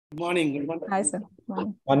Morning. Good morning. Hi, sir.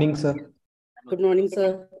 Morning. Morning, sir. Good morning,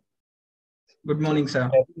 sir. Good morning,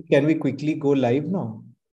 sir. Can we quickly go live now?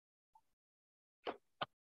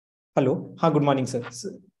 Hello. Good morning, sir.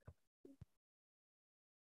 Sir,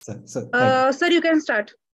 Sir, you can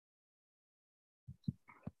start.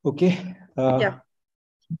 Okay. Yeah.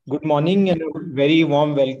 Good morning and a very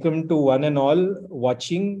warm welcome to one and all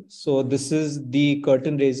watching. So this is the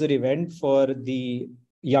curtain raiser event for the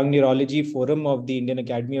Young Neurology Forum of the Indian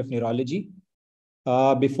Academy of Neurology.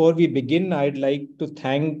 Before we begin, I'd like to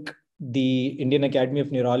thank the Indian Academy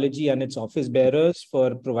of Neurology and its office bearers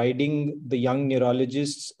for providing the young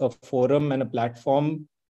neurologists a forum and a platform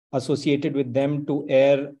associated with them to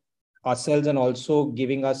air ourselves, and also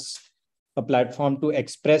giving us a platform to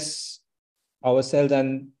express ourselves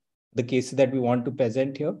and the cases that we want to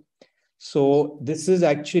present here. So this is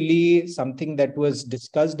actually something that was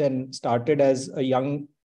discussed and started as a young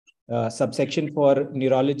subsection for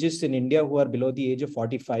neurologists in India who are below the age of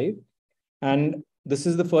 45. And this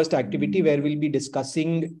is the first activity where we'll be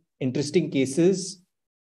discussing interesting cases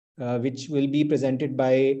which will be presented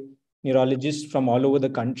by neurologists from all over the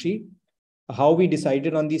country. How we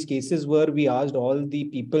decided on these cases were we asked all the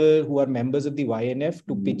people who are members of the YNF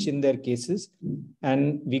to pitch in their cases,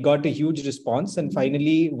 and we got a huge response. And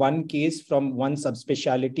finally, one case from one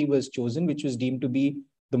subspecialty was chosen, which was deemed to be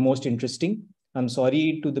the most interesting. I'm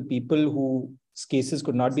sorry to the people whose cases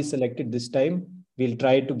could not be selected this time. We'll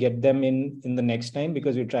try to get them in the next time,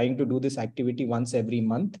 because we're trying to do this activity once every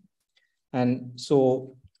month. And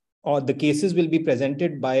so the cases will be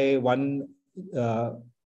presented by one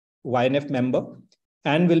YNF member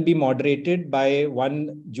and will be moderated by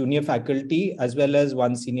one junior faculty as well as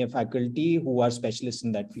one senior faculty who are specialists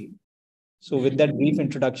in that field. So with that brief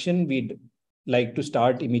introduction, we'd like to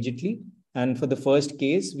start immediately. And for the first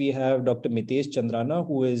case, we have Dr. Mitesh Chandrana,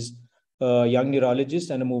 who is a young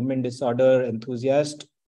neurologist and a movement disorder enthusiast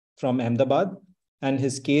from Ahmedabad. And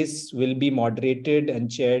his case will be moderated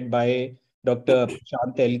and chaired by Dr.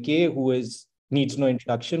 Shant LK, who needs no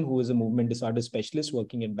introduction, who is a movement disorder specialist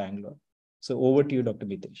working in Bangalore. So over to you, Dr.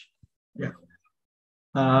 Mitesh.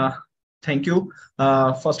 Yeah. Thank you.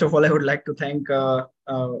 First of all, I would like to thank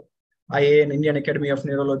IA and Indian Academy of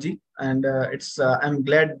Neurology, and I'm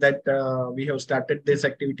glad that we have started this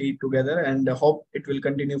activity together, and hope it will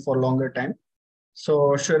continue for longer time.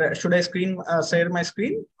 So should I share my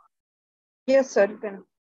screen? Yes, sir. You can.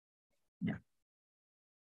 Yeah.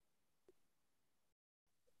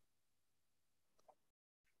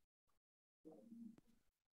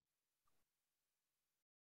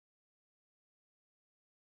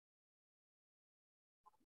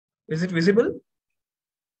 Is it visible?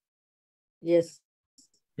 Yes.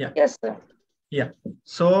 Yeah. Yes, sir. Yeah.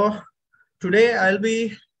 So today I'll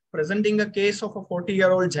be presenting a case of a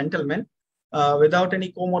 40-year-old gentleman without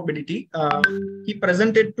any comorbidity. He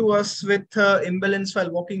presented to us with imbalance while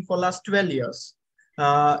walking for last 12 years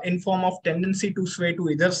in form of tendency to sway to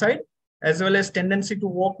either side, as well as tendency to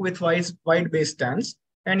walk with wide base stance.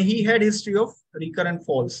 And he had history of recurrent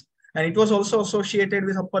falls. And it was also associated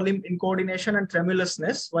with upper limb incoordination and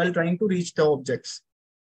tremulousness while trying to reach the objects.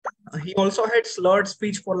 He also had slurred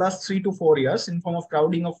speech for last 3 to 4 years in form of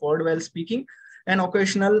crowding of word while speaking and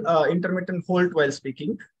occasional intermittent halt while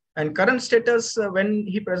speaking. And current status when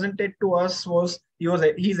he presented to us was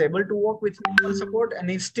he's able to walk with minimal support, and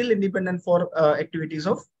he's still independent for activities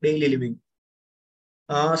of daily living.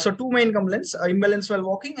 So two main complaints: imbalance while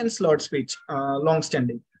walking and slurred speech, long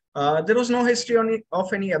standing. There was no history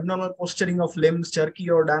of any abnormal posturing of limbs, jerky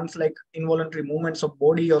or dance-like involuntary movements of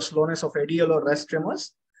body, or slowness of ideal or rest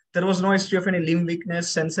tremors. There was no history of any limb weakness,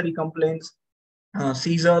 sensory complaints,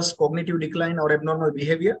 seizures, cognitive decline, or abnormal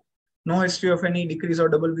behavior. No history of any decrease or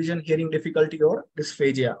double vision, hearing difficulty, or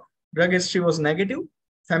dysphagia. Drug history was negative.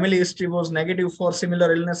 Family history was negative for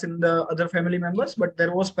similar illness in the other family members, but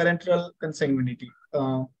there was parental consanguinity.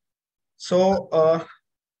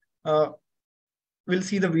 We'll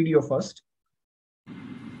see the video first.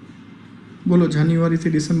 बोलो जनवरी से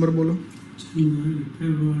दिसंबर बोलो. January,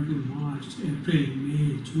 February, March, April,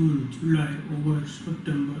 May, June, July, August,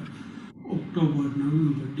 September, October,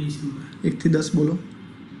 November, December. 1 થી 10 बोलो.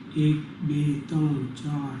 1, 2, 3, 4,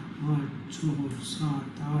 5, 6, 7,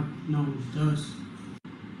 8, 9, 10.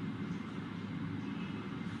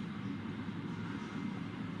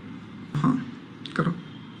 हाँ करो.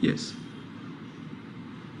 Yes.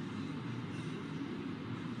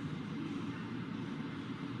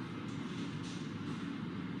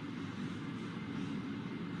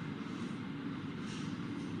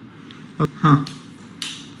 हाँ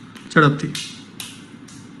ઝડપથી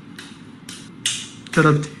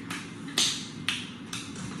ઝડપથી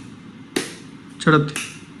ઝડપથી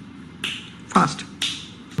Fast.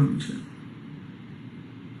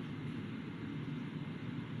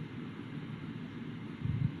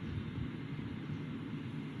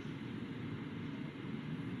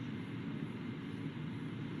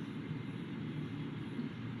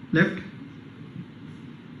 Left,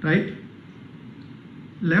 right,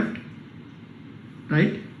 left,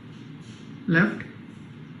 right, left,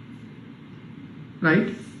 right.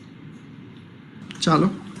 ચાલો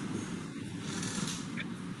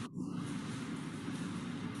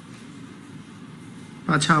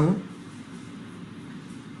પાછા આવો.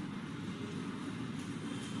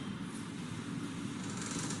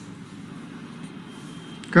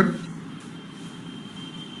 કર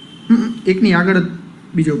એકની આગળ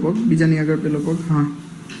બીજો પગ, બીજાની આગળ પેલો પગ. હા.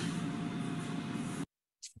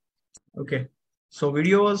 Okay. So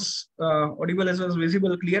video was audible as well as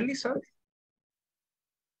visible clearly, sir?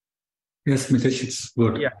 Yes, Mitesh, it's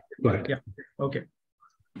good. Yeah. Go ahead. Yeah. Okay.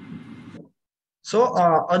 So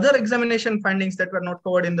other examination findings that were not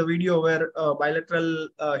covered in the video were bilateral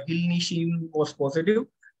heel niching was positive.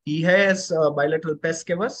 He has bilateral pes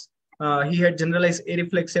cavus. He had generalized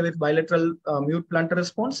areflexia with bilateral mute plantar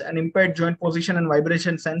response and impaired joint position and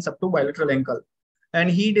vibration sense up to bilateral ankle. And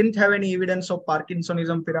he didn't have any evidence of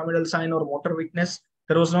Parkinsonism, pyramidal sign, or motor weakness.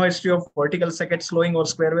 There was no history of vertical saccade slowing or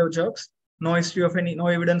square wave jerks. No history of no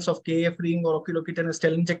evidence of KF ring or oculocutaneous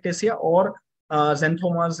telangiectasia or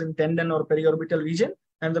xanthomas in tendon or periorbital region,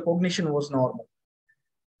 and the cognition was normal.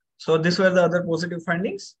 So these were the other positive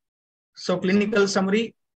findings. So clinical summary: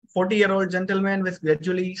 40-year-old gentleman with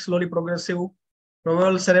gradually, slowly progressive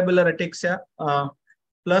probable cerebellar ataxia,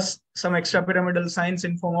 plus some extrapyramidal signs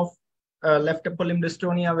in form of left upper limb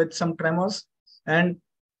dystonia with some tremors, and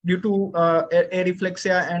due to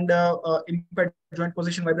areflexia and impaired joint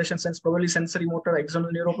position, vibration sense, probably sensory motor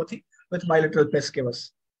axonal neuropathy with bilateral pes cavus.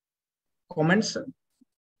 Comments?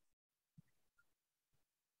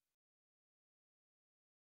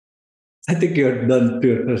 I think you're done to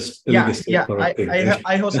your first. I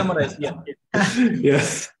have summarized. Yeah.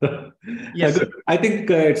 Yes. Yes. I think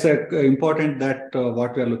it's important that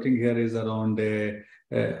what we are looking here is around a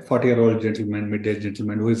 40-year-old gentleman, mid-age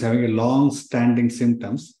gentleman who is having a long-standing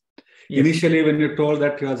symptoms. Yes. Initially, when you told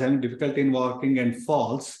that he was having difficulty in walking and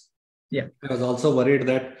falls, I was also worried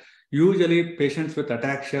that usually patients with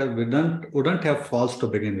ataxia wouldn't have falls to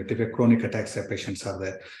begin with if a chronic ataxia patients are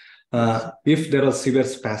there. If there was severe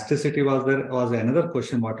spasticity was another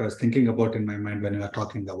question what I was thinking about in my mind when we were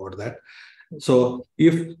talking about that. So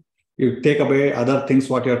if you take away other things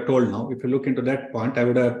what you are told now, if you look into that point, I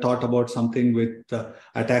would have thought about something with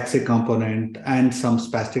ataxic component and some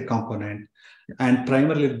spastic component, and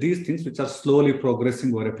primarily these things which are slowly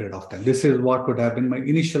progressing over a period of time. This is what would have been my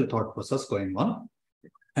initial thought process going on.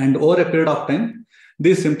 And over a period of time,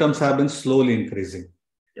 these symptoms have been slowly increasing.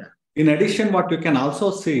 In addition, what you can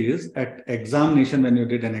also see is at examination, when you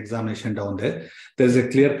did an examination down there, there's a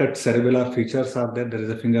clear-cut cerebellar features are there. There is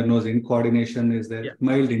a finger-nose incoordination is there.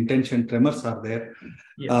 Mild intention tremors are there.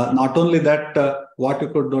 Not only that, what you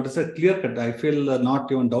could notice a clear-cut, I feel not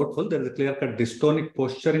even doubtful, there is a clear-cut dystonic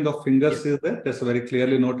posturing of fingers is there. That's very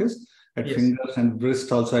clearly noticed. At fingers and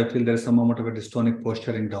wrist also, I feel there is some amount of a dystonic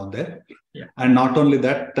posturing down there. And not only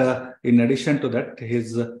that, in addition to that,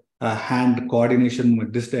 his hand coordination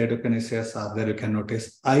with dysdiadokinesias are there, you can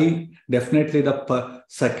notice. Definitely the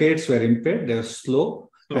saccades were impaired, they were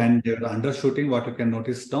slow and they were undershooting, what you can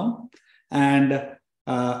notice down. And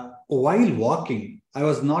while walking, I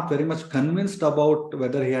was not very much convinced about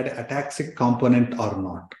whether he had an ataxic component or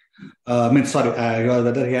not.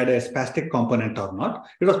 Whether he had a spastic component or not.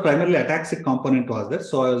 It was primarily ataxic component was there,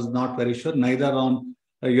 so I was not very sure. Neither on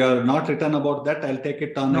you are not written about that. I'll take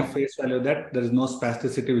it on a face value that there is no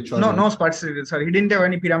spasticity which was no spasticity, sir. He didn't have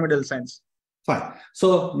any pyramidal signs. Fine.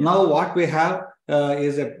 So now what we have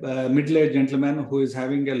is a middle-aged gentleman who is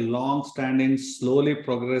having a long-standing, slowly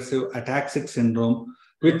progressive ataxic syndrome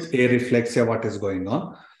with areflexia. What is going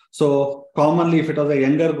on? So commonly, if it was a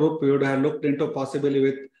younger group, we would have looked into possibly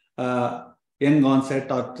with young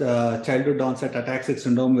onset or childhood onset ataxic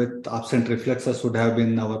syndrome with absent reflexes would have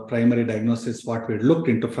been our primary diagnosis, what we looked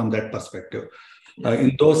into from that perspective.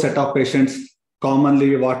 In those set of patients,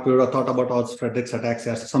 commonly what we would have thought about was Friedreich's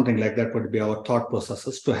ataxia, something like that would be our thought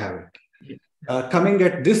processes to have it. Coming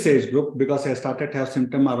at this age group, because I started to have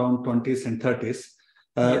symptoms around 20s and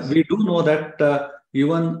 30s, we do know that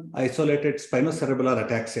even isolated spinocerebellar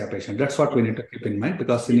ataxia patient, that's what we need to keep in mind,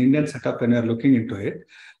 because in Indian setup, when you're looking into it,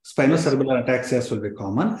 spinocerebellar ataxias will be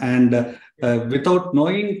common. And without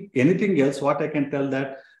knowing anything else, what I can tell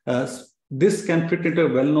that this can fit into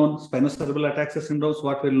a well-known spinocerebellar ataxia syndromes,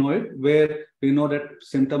 what we'll know it, where we know that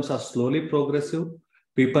symptoms are slowly progressive,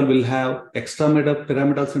 People will have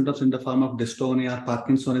extrapyramidal symptoms in the form of dystonia,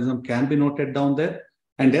 Parkinsonism can be noted down there.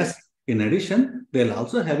 And yes, in addition, they'll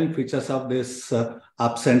also having features of this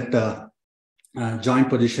absent joint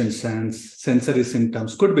positions and sensory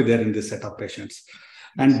symptoms could be there in this set of patients.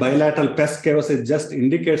 And bilateral pes chaos just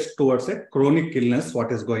indicates towards a chronic illness,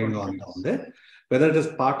 what is going on down there. Whether it is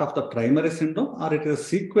part of the primary syndrome or it is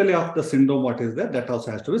sequelae of the syndrome, what is there, that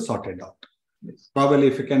also has to be sorted out. Yes. Probably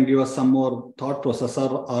if you can give us some more thought process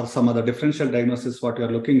or some other differential diagnosis, what you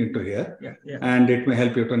are looking into here, and it may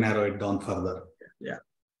help you to narrow it down further. Yeah.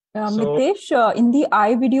 Mitesh, in the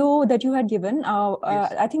eye video that you had given,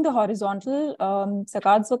 yes. I think the horizontal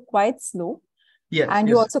saccades were quite slow. Yes, and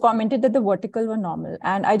you also commented that the vertical were normal.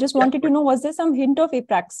 And I just wanted to know, was there some hint of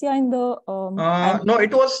apraxia in the... no,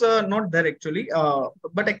 it was not there actually.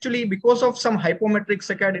 But actually, because of some hypometric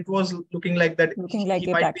saccade, it was looking like that. Looking like he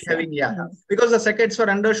apraxia. Might be having, because the saccades were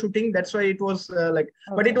undershooting. That's why it was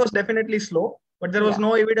but it was definitely slow. But there was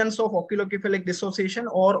no evidence of oculocephalic dissociation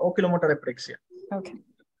or oculomotor apraxia. Okay.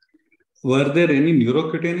 Were there any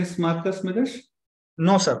neurocutaneous markers, Mitesh?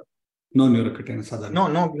 No, sir. No neurocutaneous other. No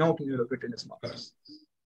neurocutaneous markers.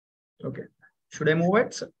 Okay. Should I move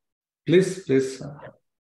it, sir? Please.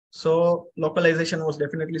 So localization was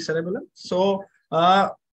definitely cerebellum. So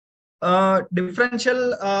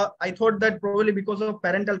differential, I thought that probably because of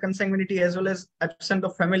parental consanguinity as well as absence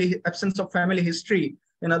of family history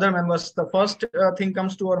in other members, the first thing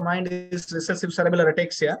comes to our mind is recessive cerebellar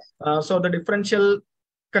ataxia. So the differential,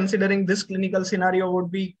 considering this clinical scenario,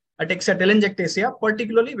 would be ataxia telangiectasia,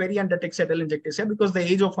 particularly variant ataxia telangiectasia, because the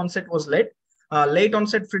age of onset was late. Late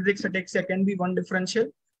onset Friedreich's ataxia can be one differential.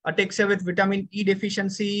 Ataxia with vitamin E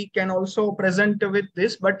deficiency can also present with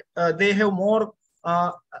this, but they have more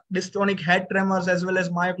dystonic head tremors as well as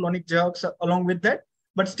myoclonic jerks along with that.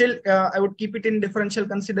 But still, I would keep it in differential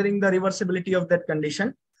considering the reversibility of that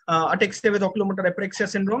condition. Ataxia with oculomotor apraxia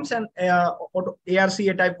syndromes and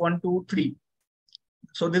ARCA type 1, 2, 3.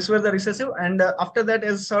 So these were the recessive, and after that,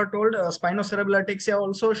 as sir told, spinocerebellar ataxia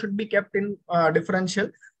also should be kept in differential,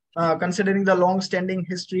 considering the long-standing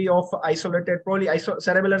history of isolated, probably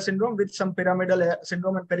cerebellar syndrome with some pyramidal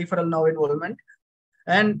syndrome and peripheral nerve involvement.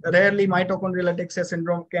 And rarely mitochondrial ataxia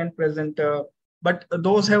syndrome can present, but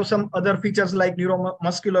those have some other features like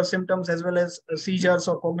neuromuscular symptoms as well as seizures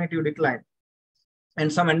or cognitive decline,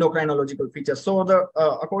 and some endocrinological features. So the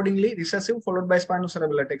accordingly recessive followed by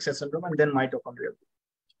spinocerebellar ataxia syndrome and then mitochondrial.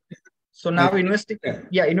 So now investigation.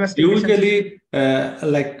 Usually,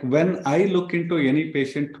 like when I look into any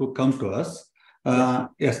patient who come to us,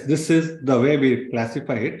 yes, this is the way we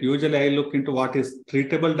classify it. Usually I look into what is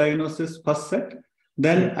treatable diagnosis first set,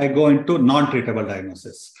 then I go into non-treatable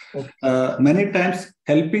diagnosis. Okay. Many times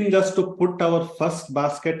helping us to put our first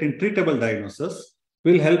basket in treatable diagnosis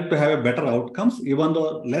will help to have a better outcomes, even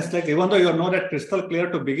though you know that crystal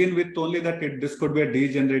clear to begin with only that this could be a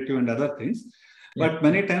degenerative and other things. But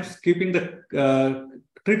many times keeping the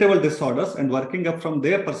treatable disorders and working up from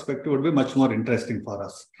their perspective would be much more interesting for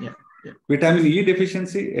us. Vitamin E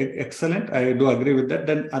deficiency, excellent. I do agree with that.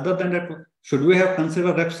 Then other than that, should we have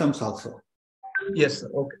considered REF-SUMs also? Yes, sir.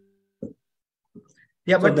 Okay.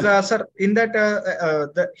 Yeah, so but sir, in that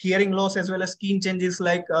the hearing loss as well as keen changes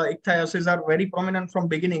like ichthyosis are very prominent from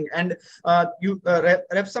beginning, and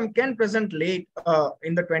REF-SUM can present late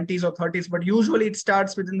in the 20s or 30s, but usually it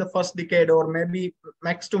starts within the first decade or maybe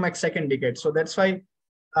max to max second decade. So that's why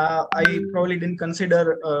I probably didn't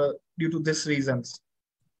consider due to these reasons.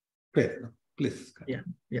 Okay, please. Yeah,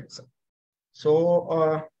 sir.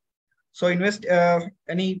 So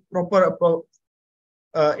any proper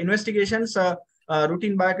investigations.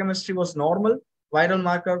 Routine biochemistry was normal. Viral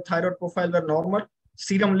marker, thyroid profile were normal.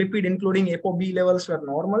 Serum lipid, including ApoB levels, were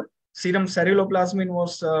normal. Serum ceruloplasmin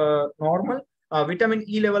was normal. Vitamin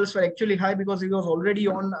E levels were actually high because he was already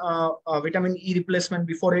on vitamin E replacement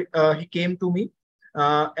before he came to me.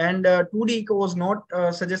 And 2D echo was not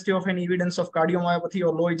suggestive of any evidence of cardiomyopathy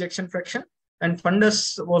or low ejection fraction. And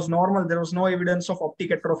fundus was normal. There was no evidence of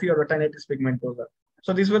optic atrophy or retinitis pigmentosa.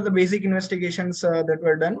 So these were the basic investigations that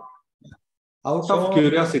were done. Out of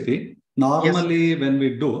curiosity, normally when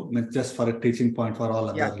we do, just for a teaching point for all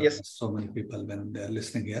other so many people when they're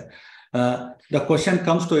listening here, the question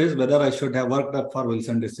comes to is whether I should have worked up for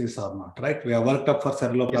Wilson disease or not, right? We have worked up for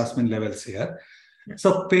ceruloplasmin levels here.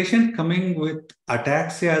 So patient coming with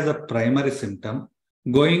ataxia as a primary symptom,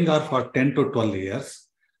 going on for 10 to 12 years,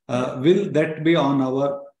 will that be on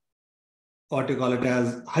our what you call it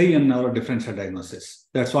as high in our differential diagnosis.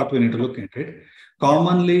 That's what we need to look into it.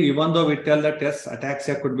 Commonly, even though we tell that yes,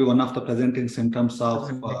 ataxia could be one of the presenting symptoms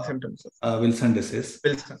of Wilson disease.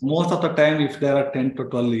 Most of the time, if there are 10 to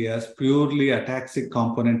 12 years, purely ataxic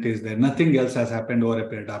component is there. Nothing else has happened over a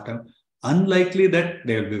period of time. Unlikely that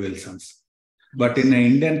there will be Wilson's. But in an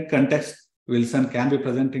Indian context, Wilson can be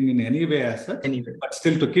presenting in any way as such, but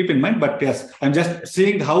still to keep in mind. But yes, I'm just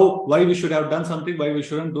seeing why we should have done something, why we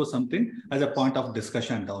shouldn't do something as a point of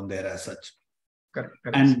discussion down there as such. Correct.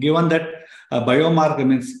 And given that biomarker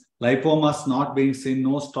means lipomas not being seen,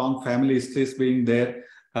 no strong family histories being there,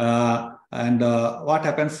 what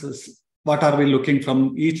happens is, what are we looking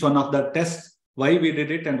from each one of the tests, why we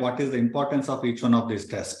did it, and what is the importance of each one of these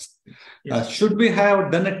tests? Yes. Should we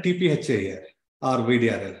have done a TPHA here or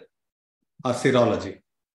VDRL? Or serology?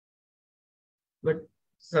 But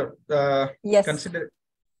sir, yes. Consider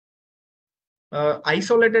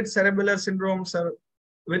isolated cerebellar syndrome, sir,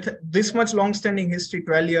 with this much long-standing history,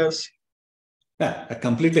 12 years. Yeah, I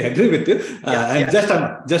completely agree with you. I'm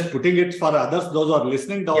just putting it for others, those who are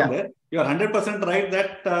listening down there. You're 100% right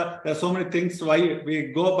that there are so many things why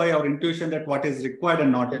we go by our intuition that what is required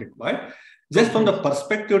and not required. Just from the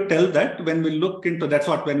perspective, tell that when we look into, that's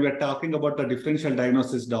what, when we're talking about the differential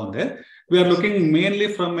diagnosis down there, we are looking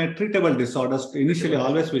mainly from a treatable disorders. Initially,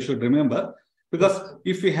 always we should remember, because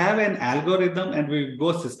if we have an algorithm and we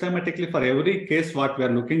go systematically for every case, what we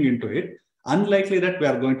are looking into it, unlikely that we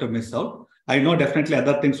are going to miss out. I know definitely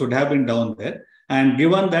other things would have been down there. And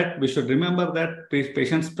given that, we should remember that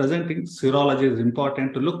patients presenting serology is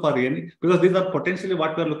important to look for any, because these are potentially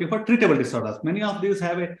what we are looking for, treatable disorders. Many of these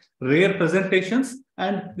have a rare presentations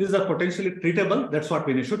and these are potentially treatable. That's what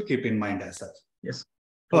we should keep in mind as such. Yes.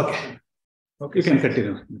 Okay. You can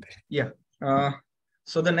continue. Yeah.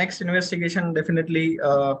 So the next investigation definitely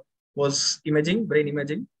was imaging, brain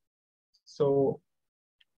imaging. So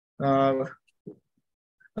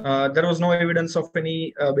there was no evidence of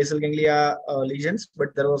any basal ganglia lesions,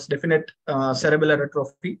 but there was definite cerebellar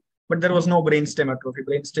atrophy, but there was no brainstem atrophy.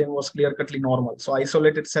 Brainstem was clear-cutly normal. So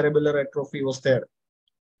isolated cerebellar atrophy was there.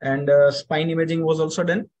 And spine imaging was also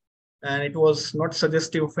done, and it was not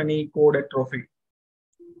suggestive of any cord atrophy.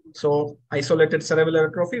 So isolated cerebellar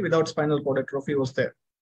atrophy without spinal cord atrophy was there.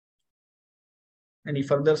 Any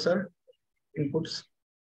further, sir, inputs?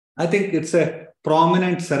 I think it's a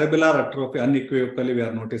prominent cerebellar atrophy unequivocally we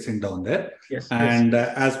are noticing down there. Yes. And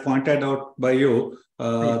as pointed out by you,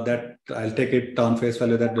 that I'll take it on face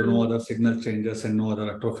value that no other signal changes and no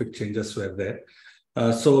other atrophic changes were there.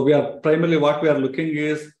 So we are primarily, what we are looking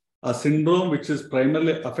is a syndrome which is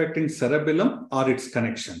primarily affecting cerebellum or its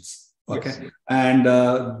connections. Okay. Yes.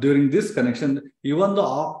 And during this connection, even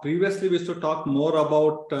though previously we used to talk more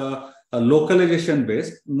about localization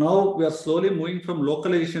based, now we are slowly moving from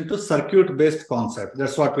localization to circuit based concept.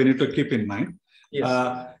 That's what we need to keep in mind.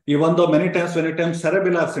 Yes. Even though many times when you term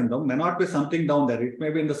cerebellar syndrome may not be something down there, it may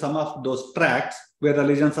be in the some of those tracts where the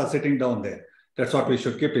lesions are sitting down there. That's what we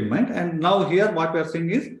should keep in mind. And now here what we are seeing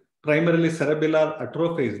is primarily cerebellar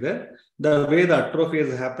atrophy is there. The way the atrophy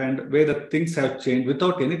has happened, where the things have changed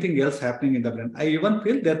without anything else happening in the brain. I even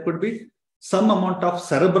feel there could be some amount of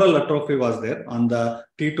cerebral atrophy was there on the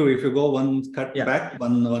T2. If you go one cut back,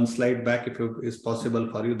 one slide back, if it is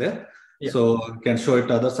possible for you there. So you can show it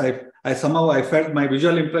to others. I somehow felt my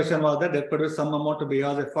visual impression was that there could be some amount to be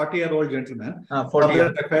as a 40-year-old gentleman. I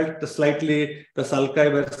felt the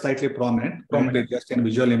sulci were slightly prominent. Just in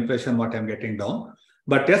visual impression what I'm getting down.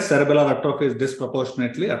 But yes, cerebellar atrophy is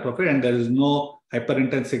disproportionately atrophy, and there is no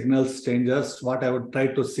hyperintense signals changes. What I would try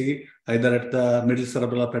to see either at the middle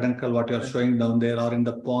cerebellar peduncle, what you are showing down there, or in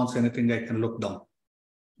the pons, anything I can look down.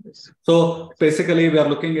 Yes. So basically, we are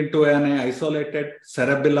looking into an isolated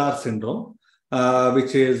cerebellar syndrome,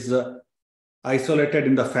 which is isolated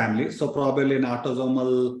in the family. So probably an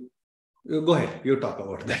autosomal. Go ahead, you talk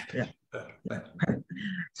about that. Yeah.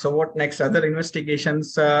 So what next? Other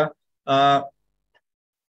investigations.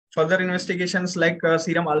 Further investigations like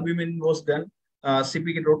serum albumin was done,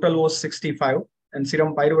 CPK total was 65, and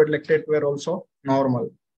serum pyruvate lactate were also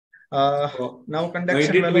normal. Now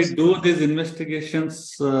conduction. Why did we do these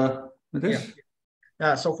investigations? So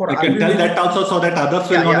for I can tell that also so that others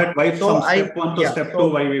will know that why from step 1 to step 2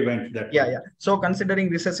 why we went that. So considering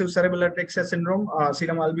recessive cerebellar ataxia syndrome,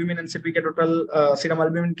 serum albumin and CPK total, serum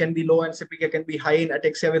albumin can be low and CPK can be high in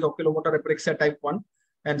ataxia with oculomotor apraxia type 1.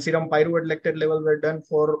 And serum pyruvate lactate level were done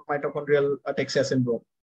for mitochondrial ataxia syndrome.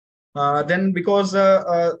 Then because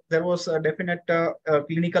there was a definite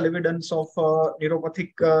clinical evidence of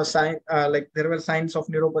neuropathic sign, like there were signs of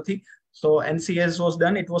neuropathy. So NCS was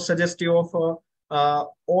done. It was suggestive of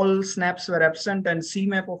all snaps were absent and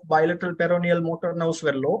CMAP of bilateral peroneal motor nerves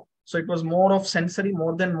were low. So it was more of sensory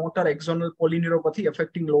more than motor axonal polyneuropathy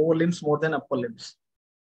affecting lower limbs more than upper limbs.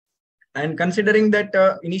 And considering that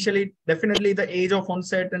initially, definitely the age of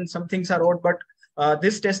onset and some things are odd, but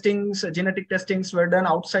this genetic testings were done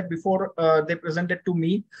outside before they presented to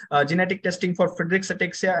me. Genetic testing for Friedreich's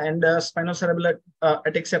ataxia and spinocerebellar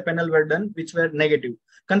ataxia panel were done, which were negative.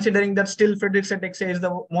 Considering that still Friedreich's ataxia is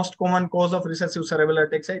the most common cause of recessive cerebellar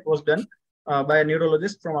ataxia, it was done by a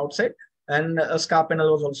neurologist from outside, and a SCA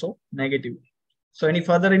panel was also negative. So any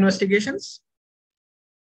further investigations?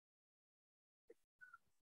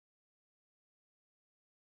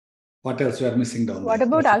 What else we are missing down What there?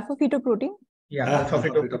 about alpha fetoprotein? Yeah, alpha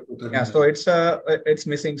fetoprotein. Yeah, so it's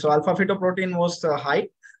missing. So alpha fetoprotein was high.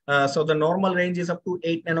 So the normal range is up to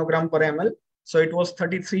 8 nanogram per ml. So it was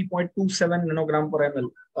 33.27 nanogram per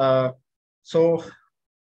ml. So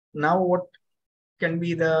now what can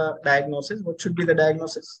be the diagnosis? What should be the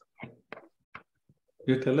diagnosis?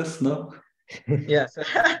 You tell us, no? Yes.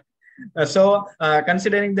 So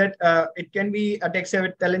considering that it can be ataxia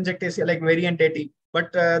with telangiectasia like variant 80,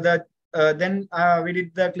 but then we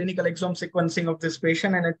did the clinical exome sequencing of this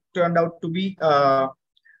patient, and it turned out to be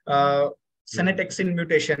senetexin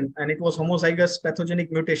mutation, and it was homozygous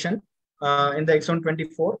pathogenic mutation in the exon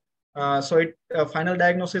 24. So final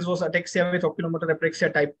diagnosis was ataxia with oculomotor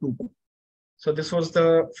apraxia type 2. So this was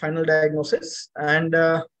the final diagnosis. And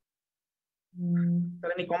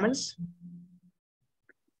any comments?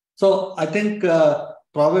 So I think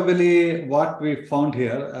probably what we found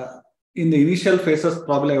here, in the initial phases,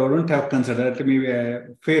 probably I wouldn't have considered, maybe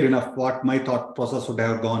fair enough what my thought process would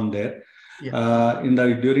have gone there. Yeah.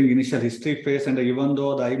 During initial history phase, and even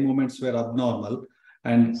though the eye movements were abnormal,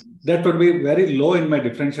 and that would be very low in my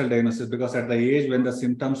differential diagnosis, because at the age when the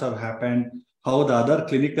symptoms have happened, how the other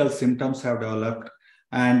clinical symptoms have developed,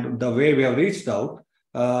 and the way we have reached out,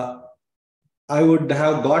 I would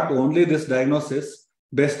have got only this diagnosis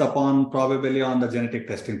based upon probably on the genetic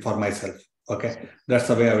testing for myself. Okay, that's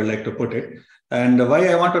the way I would like to put it. And why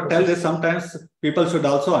I want to tell this, sometimes people should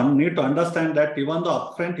also need to understand that even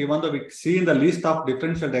though upfront, even though we see in the list of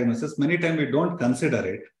differential diagnosis, many times we don't consider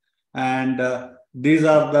it. And these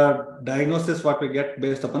are the diagnoses what we get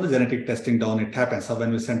based upon the genetic testing down. It happens. So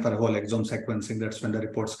when we send for a whole exome sequencing, that's when the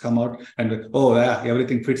reports come out and we, oh yeah,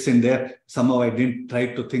 everything fits in there. Somehow I didn't try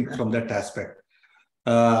to think from that aspect.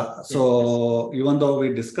 So even though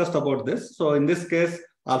we discussed about this, so in this case,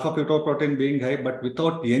 alpha fetoprotein being high, but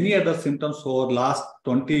without any other symptoms for last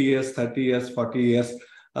 20 years, 30 years, 40 years,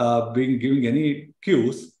 giving any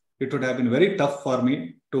cues, it would have been very tough for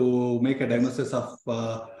me to make a diagnosis of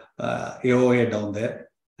AOA down there.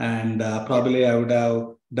 And probably I would have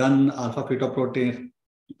done alpha fetoprotein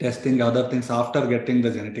testing, other things after getting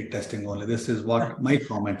the genetic testing only. This is what my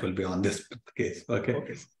comment will be on this case.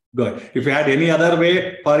 Okay. Good. If you had any other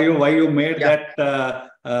way for you, why you made that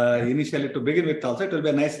initially to begin with also, it will be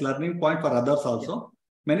a nice learning point for others also.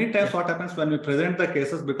 Many times what happens when we present the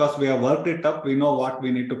cases, because we have worked it up, we know what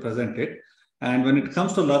we need to present it. And when it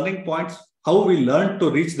comes to learning points, how we learn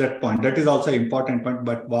to reach that point, that is also an important point.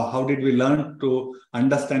 But how did we learn to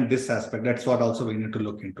understand this aspect? That's what also we need to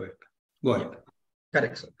look into it. Go ahead.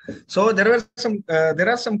 Correct, sir. So there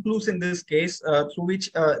are some clues in this case through which,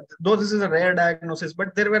 though this is a rare diagnosis,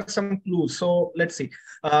 but there were some clues. So let's see.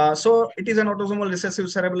 So it is an autosomal recessive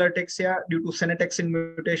cerebral ataxia due to senetexin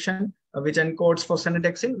mutation, which encodes for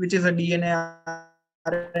senetexin, which is a DNA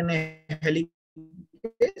RNA helicase,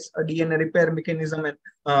 a DNA repair mechanism and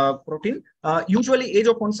protein. Usually age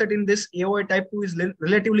of onset in this AOA type 2 is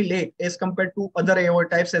relatively late as compared to other AOA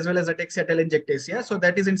types as well as ataxia telangiectasia. So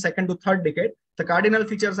that is in second to third decade. The cardinal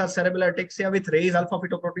features are cerebral ataxia with raised alpha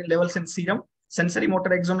fetoprotein levels in serum, sensory motor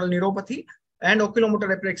axonal neuropathy, and oculomotor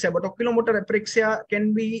apraxia. But oculomotor apraxia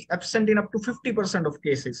can be absent in up to 50% of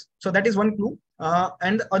cases. So that is one clue.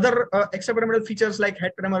 And other extrapyramidal features like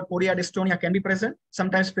head tremor, chorea, dystonia can be present.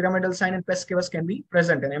 Sometimes pyramidal sign and pes cavus can be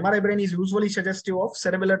present. And MRI brain is usually suggestive of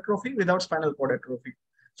cerebral atrophy without spinal cord atrophy.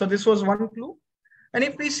 So this was one clue. And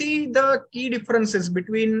if we see the key differences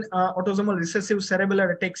between autosomal recessive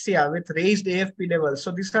cerebellar ataxia with raised AFP levels,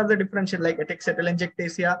 so these are the differential like ataxia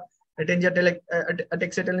telangiectasia,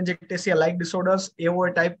 ataxia telangiectasia like disorders,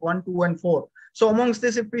 AOA type 1, 2, and 4. So amongst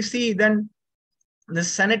this, if we see, then the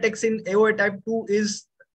senetexin AOA type 2 is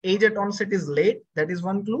age at onset is late. That is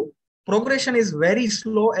one clue. Progression is very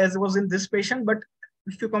slow as was in this patient, but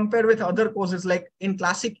if you compare with other causes like in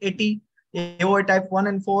classic 80, AOA type 1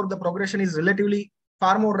 and 4, the progression is relatively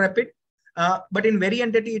far more rapid. But in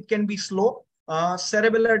variant 80, it can be slow.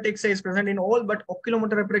 Cerebellar ataxia is present in all, but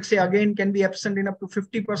oculomotor apraxia again can be absent in up to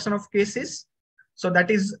 50% of cases. So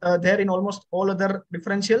that is there in almost all other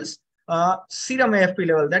differentials. Serum AFP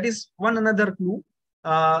level, that is one another clue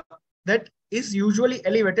that is usually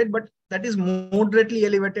elevated, but that is moderately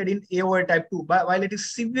elevated in AOA type 2, while it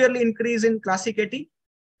is severely increased in classic AT,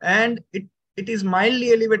 and it is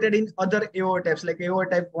mildly elevated in other AOA types like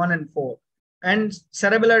AOA type 1 and 4. And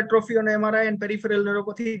cerebral atrophy on MRI and peripheral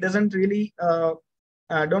neuropathy doesn't really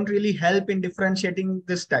don't really help in differentiating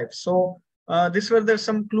this type. So these were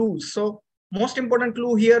some clues. So most important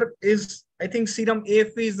clue here is, I think, serum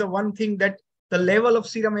AFP is the one thing that the level of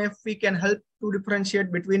serum AFP can help to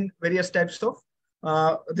differentiate between various types of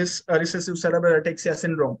this recessive cerebral ataxia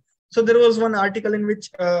syndrome. So there was one article in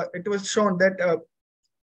which it was shown that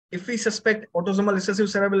if we suspect autosomal recessive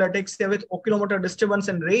cerebral ataxia with oculomotor disturbance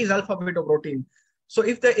and raised alpha fetoprotein, so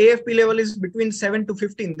if the AFP level is between 7 to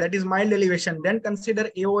 15, that is mild elevation, then consider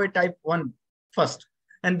AOA type 1 first,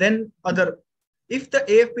 and then other. If the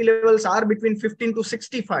AFP levels are between 15 to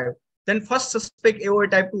 65, then first suspect AOA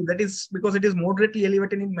type 2. That is because it is moderately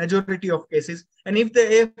elevated in majority of cases. And if the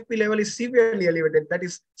AFP level is severely elevated, that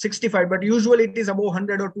is 65, but usually it is above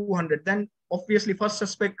 100 or 200, then obviously first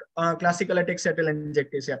suspect classical ataxia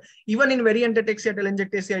telangiectasia. Even in variant ataxia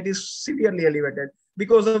telangiectasia, it is severely elevated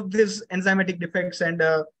because of these enzymatic defects and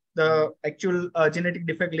the actual genetic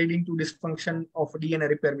defect leading to dysfunction of DNA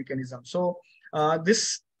repair mechanism. So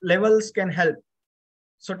these levels can help.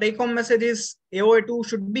 So take-home message is AOA2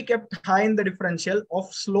 should be kept high in the differential of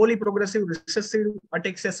slowly progressive recessive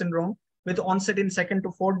ataxia syndrome with onset in 2nd to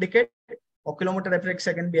 4th decade. Oculomotor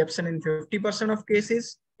ataxia can be absent in 50% of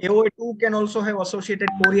cases. AOA2 can also have associated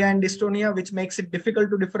chorea and dystonia, which makes it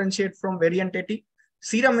difficult to differentiate from variant AT.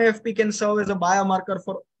 Serum AFP can serve as a biomarker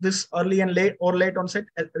for this early and late or late onset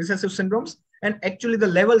recessive syndromes. And actually the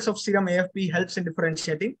levels of serum AFP helps in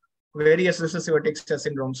differentiating various recessive ataxia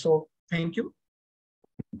syndromes. So thank you.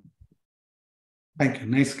 Thank you.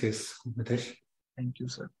 Nice case, Mitesh. Thank you,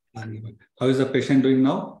 sir. How is the patient doing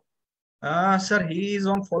now? Sir, he is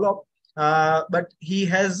on follow-up, but he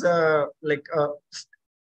has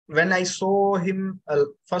when I saw him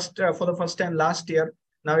for the first time last year,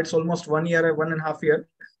 now it's almost 1 year, 1.5 years.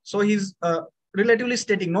 So he's relatively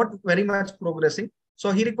steady, not very much progressing.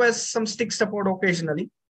 So he requires some stick support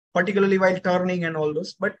occasionally, particularly while turning and all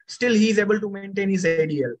those, but still he is able to maintain his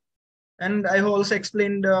ADL. And I have also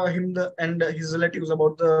explained him and his relatives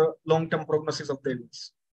about the long-term prognosis of the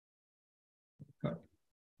illness.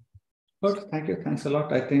 Good. Thank you. Thanks a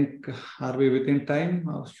lot. I think, are we within time?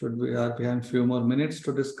 Or should we? Are we having a few more minutes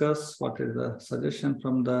to discuss? What is the suggestion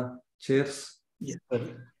from the chairs? Yes,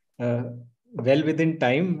 sir. Well within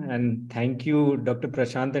time. And thank you, Dr.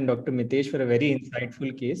 Prashant and Dr. Mitesh, for a very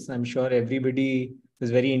insightful case. I'm sure everybody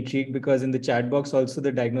was very intrigued because in the chat box also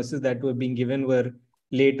the diagnoses that were being given were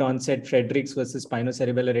late onset Friedreich's versus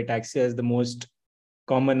spinocerebellar ataxia as the most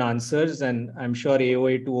common answers. And I'm sure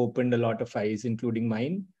AOA2 opened a lot of eyes, including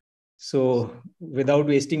mine. So without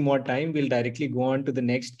wasting more time, we'll directly go on to the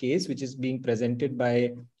next case, which is being presented by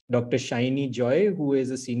Dr. Shaini Joy, who is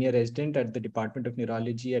a senior resident at the Department of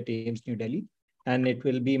Neurology at AIIMS New Delhi. And it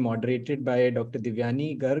will be moderated by Dr.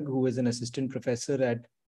 Divyani Garg, who is an assistant professor at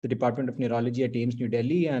the Department of Neurology at AIIMS New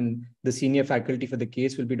Delhi. And the senior faculty for the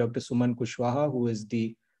case will be Dr. Suman Kushwaha, who is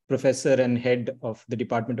the professor and head of the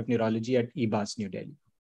Department of Neurology at EBAS New Delhi.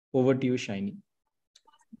 Over to you, Shaini.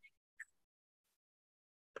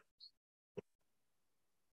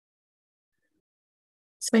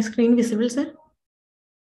 Is my screen visible, sir?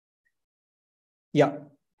 Yeah.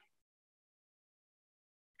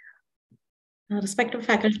 Respected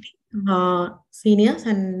faculty, seniors,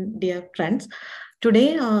 and dear friends,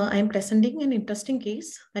 today I am presenting an interesting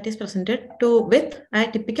case that is presented with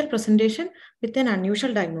a typical presentation with an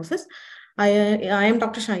unusual diagnosis. I am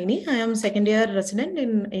Dr. Shaini. I am second year resident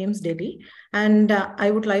in AIIMS Delhi, and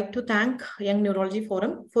I would like to thank Young Neurology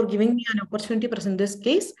Forum for giving me an opportunity to present this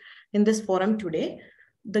case in this forum today.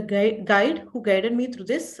 The guide who guided me through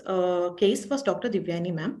this case was Dr.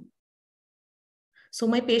 Divyani ma'am. So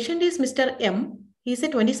my patient is Mr. M. He is a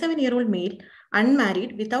 27-year-old male,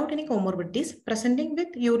 unmarried, without any comorbidities, presenting with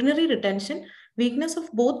urinary retention, weakness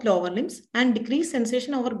of both lower limbs, and decreased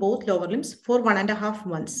sensation over both lower limbs for 1.5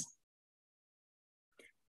 months.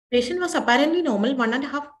 Patient was apparently normal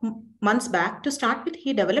 1.5 months back. To start with,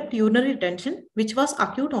 he developed urinary retention, which was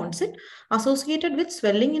acute onset, associated with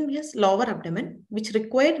swelling in his lower abdomen, which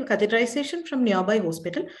required catheterization from nearby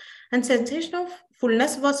hospital, and sensation of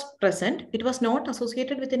fullness was present. It was not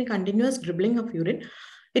associated with any continuous dribbling of urine.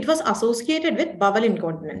 It was associated with bowel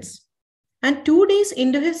incontinence. And 2 days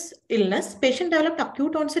into his illness, patient developed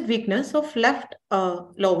acute onset weakness of left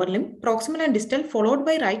lower limb, proximal and distal, followed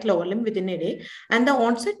by right lower limb within a day. And the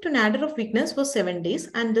onset to nadir of weakness was 7 days.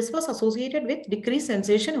 And this was associated with decreased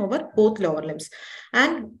sensation over both lower limbs.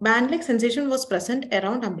 And band-like sensation was present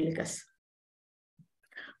around umbilicus.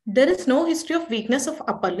 There is no history of weakness of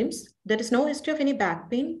upper limbs. There is no history of any back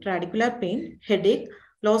pain, radicular pain, headache,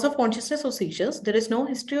 loss of consciousness or seizures. There is no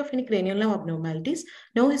history of any cranial nerve abnormalities,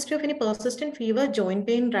 no history of any persistent fever, joint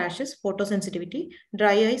pain, rashes, photosensitivity,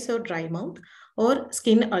 dry eyes or dry mouth, or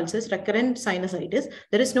skin ulcers, recurrent sinusitis.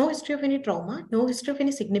 There is no history of any trauma, no history of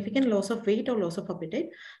any significant loss of weight or loss of appetite.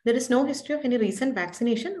 There is no history of any recent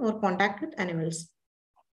vaccination or contact with animals.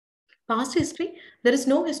 Past history, there is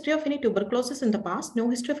no history of any tuberculosis in the past, no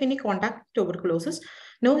history of any contact with tuberculosis,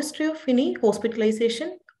 no history of any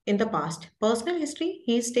hospitalization in the past. Personal history,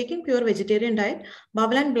 he is taking pure vegetarian diet.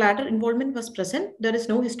 Bowel and bladder involvement was present. There is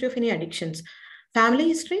no history of any addictions. Family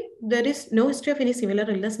history, there is no history of any similar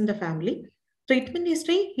illness in the family. Treatment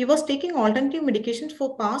history, he was taking alternative medications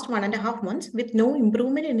for past 1.5 months with no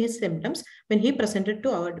improvement in his symptoms when he presented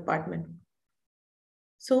to our department.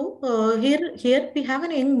 So here we have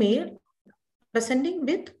an young male presenting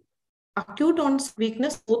with acute onset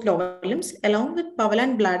weakness both lower limbs along with bowel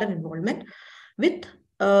and bladder involvement with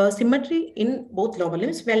symmetry in both lower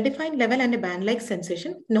limbs, well-defined level and a band-like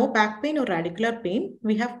sensation, no back pain or radicular pain.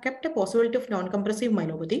 We have kept a possibility of non-compressive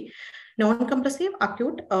myelopathy, non-compressive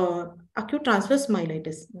acute transverse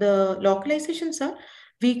myelitis. The localizations are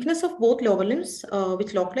weakness of both lower limbs,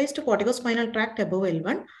 which localized to corticospinal tract above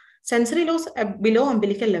L1, sensory loss below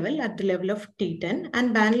umbilical level at the level of T10,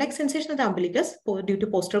 and band-like sensation of the umbilicus due to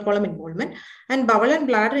posterior column involvement, and bowel and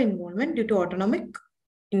bladder involvement due to autonomic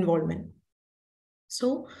involvement.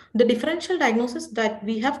 So the differential diagnosis that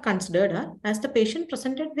we have considered are, as the patient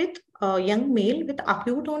presented with a young male with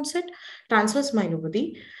acute onset transverse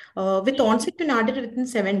myelopathy, with onset to nadir within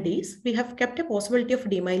 7 days, we have kept a possibility of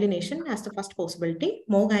demyelination as the first possibility,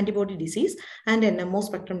 Moog antibody disease and NMO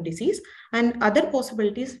spectrum disease. And other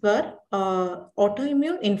possibilities were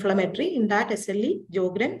autoimmune inflammatory, in that SLE,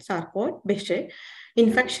 Sjogren, sarcoid, Behçet,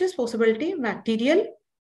 infectious possibility, bacterial,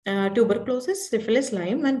 tuberculosis, syphilis,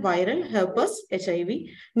 Lyme, and viral, herpes, HIV,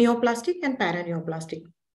 neoplastic and paraneoplastic.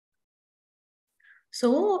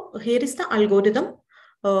 So here is the algorithm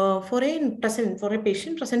for a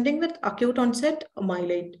patient presenting with acute onset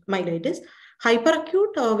myelitis.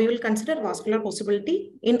 Hyperacute, we will consider vascular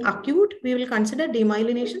possibility. In acute, we will consider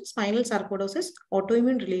demyelination, spinal sarcoidosis,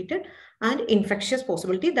 autoimmune related, and infectious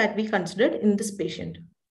possibility that we considered in this patient.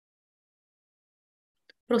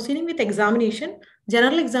 Proceeding with examination,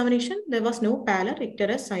 general examination, there was no pallor,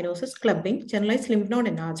 icterus, cyanosis, clubbing, generalized lymph node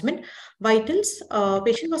enlargement. Vitals,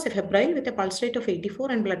 patient was febrile with a pulse rate of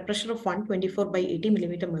 84 and blood pressure of 124 by 80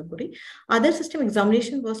 millimeter mercury. Other system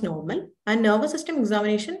examination was normal, and nervous system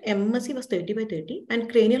examination, MMSE was 30 by 30, and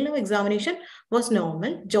cranial nerve examination was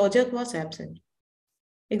normal. Jaw jerk was absent.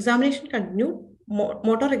 Examination continued.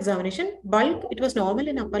 Motor examination, bulk, it was normal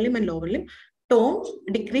in upper limb and lower limb. Tone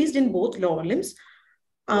decreased in both lower limbs.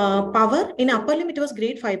 Power in upper limb, it was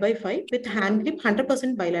grade 5 by 5 with hand grip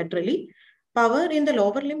 100% bilaterally. Power in the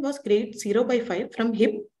lower limb was grade 0 by 5 from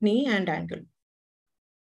hip, knee, and ankle.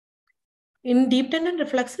 In deep tendon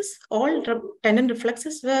reflexes, all tendon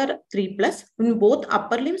reflexes were 3+ in both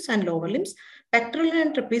upper limbs and lower limbs. Pectoral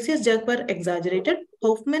and trapezius jerk were exaggerated.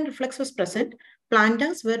 Hoffman reflex was present.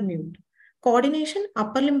 Plantars were mute. Coordination,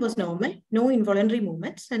 upper limb was normal, no involuntary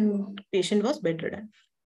movements, and patient was bedridden.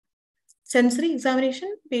 Sensory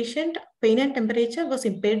examination, patient pain and temperature was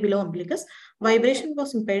impaired below umbilicus. Vibration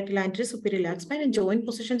was impaired till anterior superior lat spine, and joint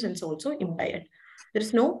position sense also impaired. There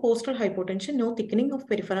is no postural hypotension, no thickening of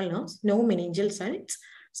peripheral nerves, no meningeal signs.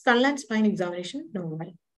 Skull and spine examination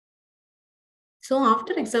normal. So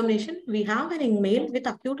after examination, we have an young male with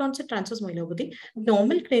acute onset transverse myelopathy,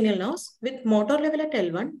 normal cranial nerves with motor level at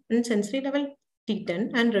L1 and sensory level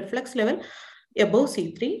T10 and reflex level above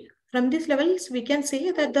C3. From these levels, we can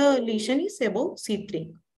say that the lesion is above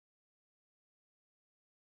C3.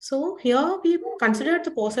 So here we considered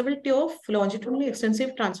the possibility of longitudinally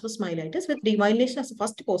extensive transverse myelitis with demyelination as the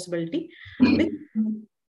first possibility with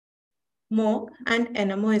Moog and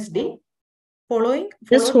NMOSD.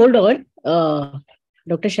 Just hold on,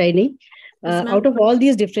 Dr. Shaini. Yes, out of all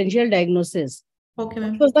these differential diagnoses, okay,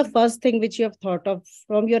 what was the first thing which you have thought of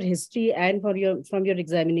from your history and from your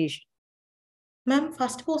examination? Ma'am,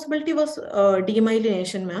 first possibility was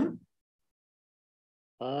demyelination, ma'am.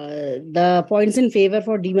 The points in favor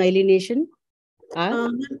for demyelination are?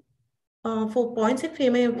 For points in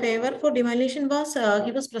favor for demyelination was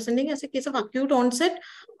he was presenting as a case of acute onset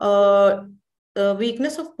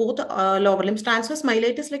weakness of both lower limbs, transverse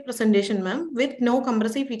myelitis like presentation, ma'am, with no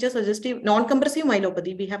compressive feature suggestive, non-compressive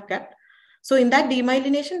myelopathy we have kept. So in that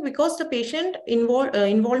demyelination, because the patient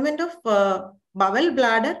involvement of bowel,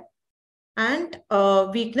 bladder, and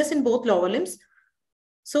weakness in both lower limbs.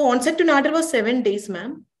 So onset to nadir was 7 days,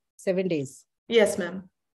 ma'am. 7 days. Yes, ma'am.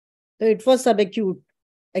 So it was subacute.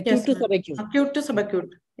 Acute Yes, to subacute. Acute to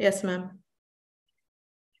subacute. Yes, ma'am.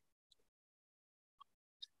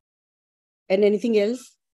 And anything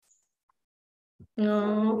else?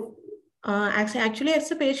 Actually, as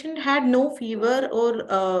the patient had no fever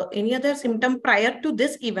or any other symptom prior to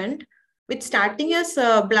this event, with starting as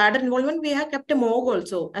bladder involvement, we have kept a MOG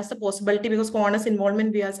also as a possibility because corneous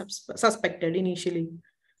involvement we are suspected initially.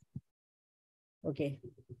 Okay.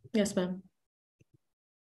 Yes, ma'am.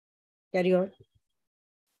 Carry on.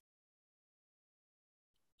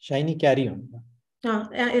 Shiny, carry on.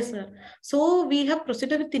 Yes, sir. So we have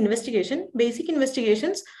proceeded with investigation. Basic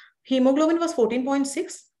investigations, hemoglobin was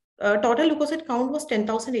 14.6. Total leukocyte count was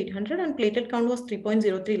 10,800 and platelet count was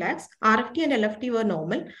 3.03 lakhs. RFT and LFT were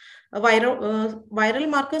normal. Viral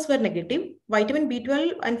markers were negative. Vitamin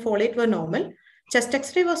B12 and folate were normal. Chest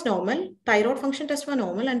X-ray was normal. Thyroid function test were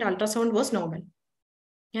normal and ultrasound was normal.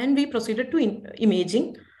 And we proceeded to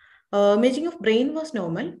imaging. Imaging of brain was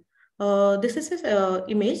normal. This is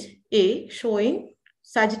image A showing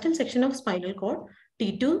sagittal section of spinal cord.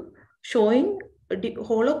 T2 showing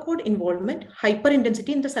hollow cord involvement, hyperintensity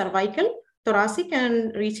in the cervical, thoracic,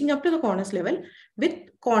 and reaching up to the cornus level with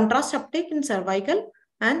contrast uptake in cervical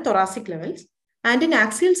and thoracic levels. And in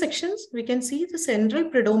axial sections, we can see the central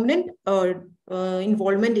predominant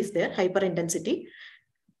involvement is there, hyperintensity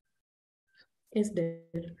is there.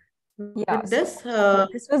 Yeah, this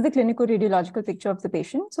was the clinical radiological picture of the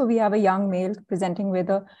patient. So we have a young male presenting with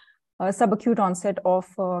a subacute onset of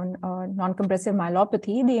non-compressive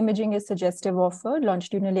myelopathy. The imaging is suggestive of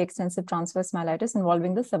longitudinally extensive transverse myelitis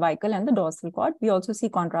involving the cervical and the dorsal cord. We also see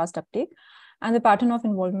contrast uptake, and the pattern of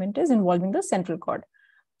involvement is involving the central cord.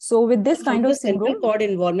 So with this kind of central cord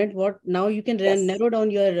involvement, what now you can narrow down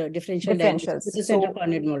your differentials with the central cord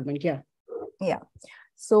involvement. Yeah. Yeah.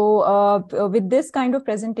 So with this kind of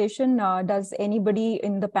presentation, does anybody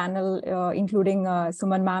in the panel, including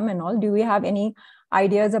Suman ma'am and all, do we have any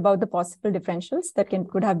ideas about the possible differentials that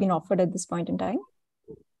could have been offered at this point in time?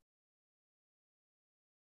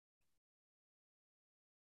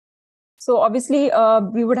 So obviously,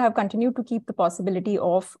 we would have continued to keep the possibility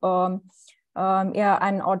of an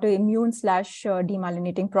autoimmune /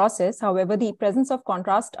 demyelinating process. However, the presence of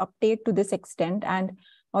contrast uptake to this extent, and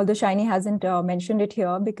although Shiny hasn't mentioned it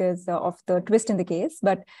here because of the twist in the case,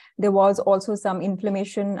 but there was also some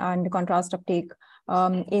inflammation and contrast uptake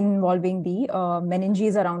involving the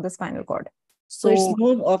meninges around the spinal cord. So it's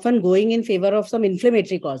more often going in favor of some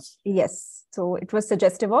inflammatory cause. Yes. So it was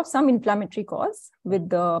suggestive of some inflammatory cause with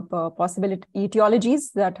the possible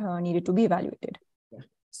etiologies that needed to be evaluated. Yeah.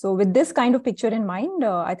 So with this kind of picture in mind,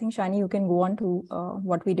 I think Shiny, you can go on to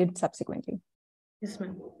what we did subsequently. Yes,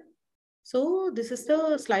 ma'am. So this is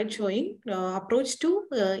the slide showing approach to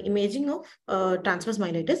imaging of transverse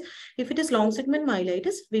myelitis. If it is long segment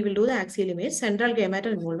myelitis, we will do the axial image, central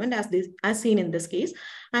gametal involvement as seen in this case.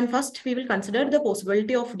 And first, we will consider the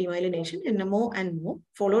possibility of demyelination, NMO and MO,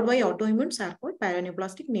 followed by autoimmune, sarcoid,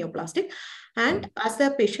 paraneoplastic, neoplastic. And as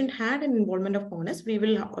the patient had an involvement of cornus, we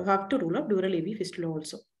will have to rule out dural AV fistula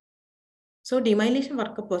also. So demyelination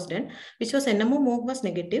workup was done, which was NMO MOG was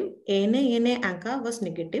negative, ANA ANCA was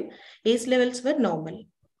negative, ACE levels were normal.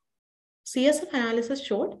 CSF analysis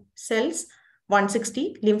showed cells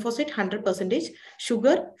 160, lymphocyte 100%,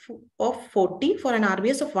 sugar of 40 for an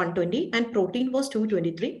RBS of 120, and protein was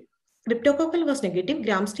 223. Cryptococcal was negative,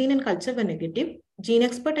 gram stain and culture were negative, gene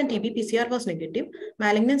expert and TB PCR was negative,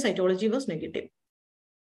 malignant cytology was negative.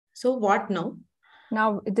 So what now?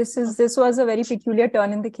 Now this was a very peculiar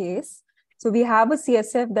turn in the case. So we have a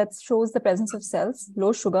CSF that shows the presence of cells,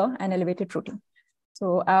 low sugar, and elevated protein.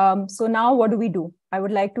 So, so now what do we do? I would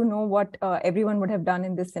like to know what everyone would have done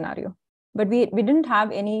in this scenario. But we didn't have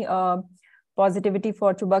any positivity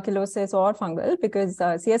for tuberculosis or fungal because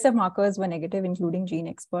CSF markers were negative, including gene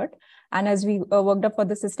expert. And as we worked up for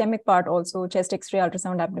the systemic part also, chest X-ray,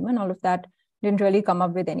 ultrasound, abdomen, all of that didn't really come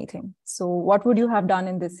up with anything. So what would you have done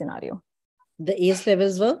in this scenario? The ACE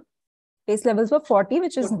levels were? ACE levels were 40,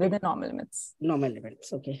 which is within normal limits. Normal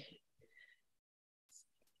limits, okay.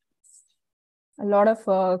 A lot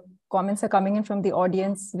of comments are coming in from the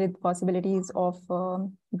audience with possibilities of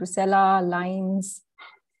brucella, Lyme's,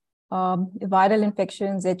 viral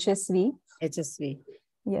infections, HSV. HSV.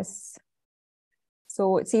 Yes.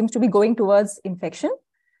 So it seems to be going towards infection.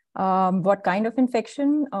 What kind of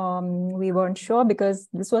infection? We weren't sure because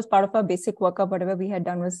this was part of our basic workup. Whatever we had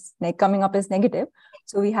done was coming up as negative.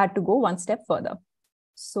 So we had to go one step further.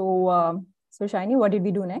 So, Shiny, what did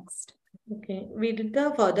we do next? Okay, we did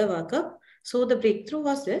the further workup. So the breakthrough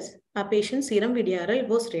was this: our patient's serum VDRL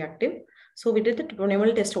was reactive. So we did the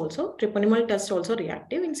tryponimal test also. Tryponimal test also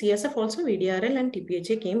reactive. In CSF also VDRL and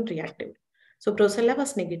TPHA came reactive. So Procella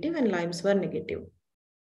was negative and Lyme's were negative.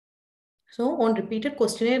 So on repeated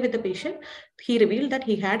questionnaire with the patient, he revealed that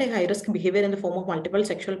he had a high-risk behavior in the form of multiple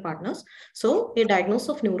sexual partners. So a diagnosis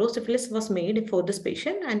of neurosyphilis was made for this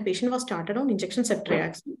patient, and patient was started on injection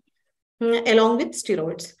ceftriaxone along with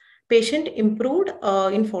steroids. Patient improved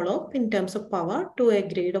in follow-up in terms of power to a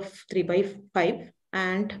grade of 3/5,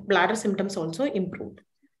 and bladder symptoms also improved.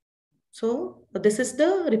 So this is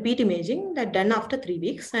the repeat imaging that done after 3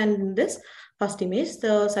 weeks, and in this first image,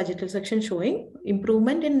 the sagittal section showing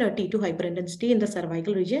improvement in T2 hyperintensity in the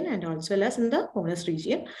cervical region and also as in the honus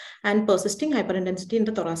region, and persisting hyperintensity in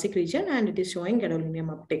the thoracic region, and it is showing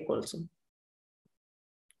gadolinium uptake also.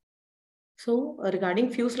 So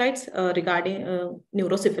regarding few slides regarding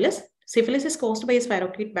neurosyphilis. Syphilis is caused by a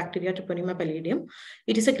spirochete bacteria Treponema pallidum.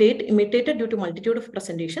 It is a great imitator due to multitude of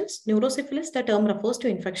presentations. Neurosyphilis, the term refers to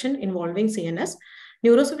infection involving CNS.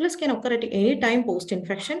 Neurosyphilis can occur at any time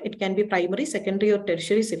post-infection. It can be primary, secondary, or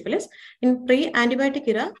tertiary syphilis. In pre-antibiotic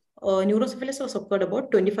era, neurosyphilis was occurred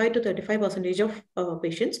about 25 to 35% of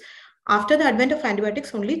patients. After the advent of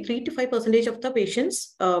antibiotics, only 3 to 5% of the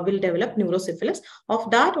patients will develop neurosyphilis.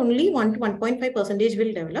 Of that, only 1 to 1.5%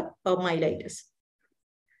 will develop myelitis.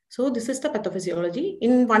 So this is the pathophysiology.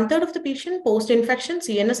 In 1/3 of the patient, post-infection,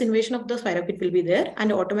 CNS invasion of the spirochete will be there,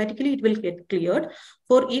 and automatically it will get cleared.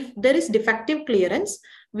 For if there is defective clearance,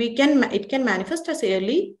 it can manifest as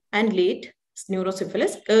early and late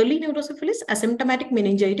neurosyphilis. Early neurosyphilis, asymptomatic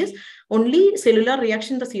meningitis, only cellular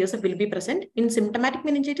reaction the CSF will be present. In symptomatic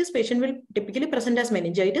meningitis, patient will typically present as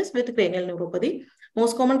meningitis with cranial neuropathy.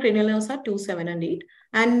 Most common cranial nerves are 2, 7, and 8.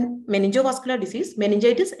 And meningovascular disease,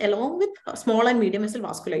 meningitis along with small and medium vessel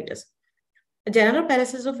vasculitis. General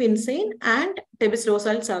paralysis of insane and tabes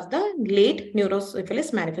dorsals are the late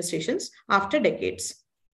neurosyphilis manifestations after decades.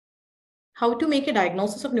 How to make a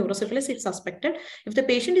diagnosis of neurosyphilis if suspected? If the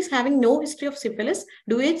patient is having no history of syphilis,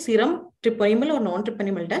 do a serum tryponimal or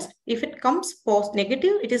non-tryponimal test. If it comes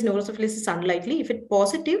negative, it is neurosyphilis is unlikely. If it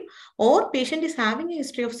positive or patient is having a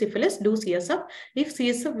history of syphilis, do CSF. If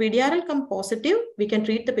CSF VDRL come positive, we can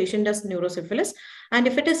treat the patient as neurosyphilis. And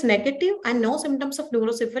if it is negative and no symptoms of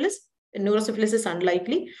neurosyphilis is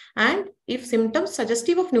unlikely. And if symptoms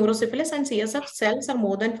suggestive of neurosyphilis and CSF cells are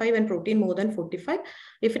more than 5 and protein more than 45,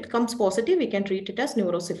 if it comes positive, we can treat it as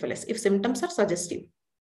neurosyphilis if symptoms are suggestive.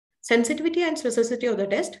 Sensitivity and specificity of the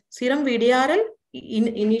test. Serum VDRL, in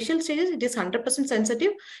initial stages, it is 100%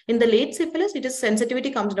 sensitive. In the late syphilis, its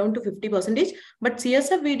sensitivity comes down to 50%, but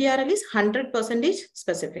CSF VDRL is 100%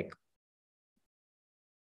 specific.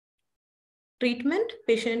 Treatment,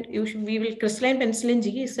 patient, we will crystalline penicillin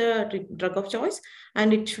G is a drug of choice,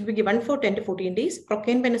 and it should be given for 10 to 14 days.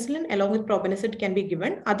 Procaine penicillin along with probenecid can be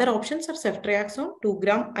given. Other options are ceftriaxone 2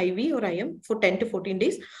 gram IV or IM for 10 to 14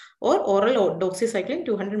 days, or oral doxycycline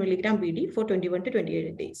 200 milligram BD for 21 to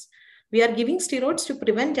 28 days. We are giving steroids to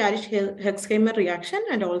prevent Jarisch-Herxheimer reaction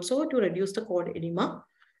and also to reduce the cord edema.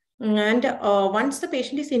 And once the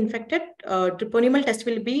patient is infected, tryponimal test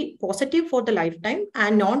will be positive for the lifetime,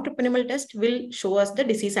 and non-tryponimal test will show us the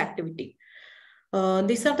disease activity.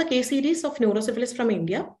 These are the case series of neurosyphilis from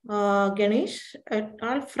India. Ganesh et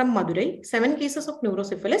al. From Madurai, 7 cases of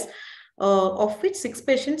neurosyphilis, of which 6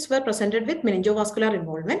 patients were presented with meningovascular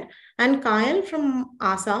involvement. And Kyle from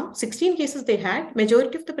Assam, 16 cases they had,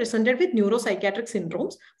 majority of the presented with neuropsychiatric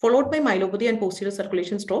syndromes, followed by myelopathy and posterior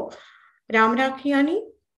circulation stroke. Ramrakhiani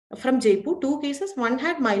from Jaipur, 2 cases, 1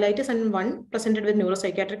 had myelitis and 1 presented with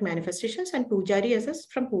neuropsychiatric manifestations, and Pujari SS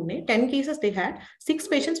from Pune, 10 cases they had, 6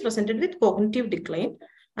 patients presented with cognitive decline,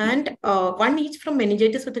 and 1 each from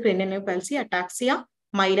meningitis with cranial nerve palsy, ataxia,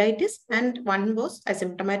 myelitis, and 1 was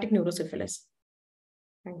asymptomatic neurosyphilis.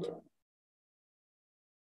 Thank you.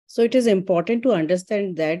 So it is important to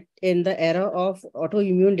understand that in the era of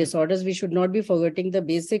autoimmune disorders, we should not be forgetting the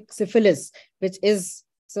basic syphilis, which is,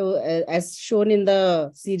 so as shown in the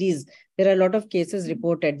series, there are a lot of cases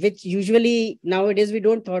reported, which usually nowadays we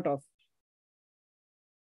don't thought of.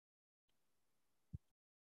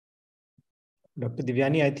 Dr.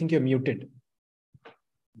 Divyani, I think you're muted.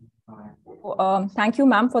 Thank you,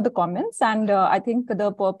 ma'am, for the comments. And I think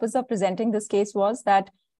the purpose of presenting this case was that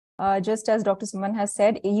Just as Dr. Suman has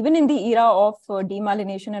said, even in the era of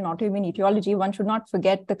demyelination and autoimmune etiology, one should not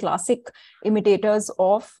forget the classic imitators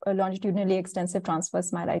of longitudinally extensive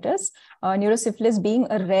transverse myelitis, neurosyphilis being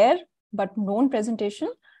a rare but known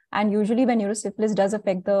presentation. And usually when neurosyphilis does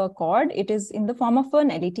affect the cord, it is in the form of an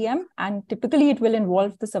LATM, and typically it will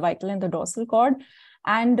involve the cervical and the dorsal cord.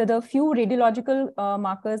 And the few radiological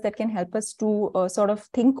markers that can help us to sort of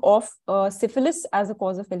think of syphilis as a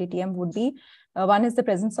cause of LATM would be, one is the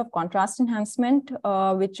presence of contrast enhancement,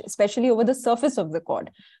 which especially over the surface of the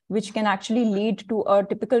cord, which can actually lead to a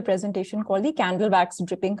typical presentation called the candle wax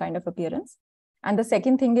dripping kind of appearance. And the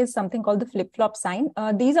second thing is something called the flip-flop sign.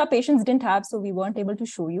 These are patients didn't have, so we weren't able to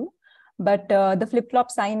show you. But the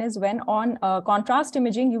flip-flop sign is when on contrast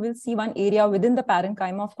imaging, you will see one area within the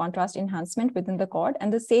parenchyma of contrast enhancement within the cord,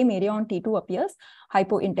 and the same area on T2 appears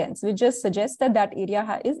hypointense, which just suggests that that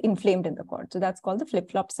area is inflamed in the cord. So that's called the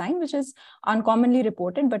flip-flop sign, which is uncommonly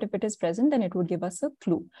reported, but if it is present, then it would give us a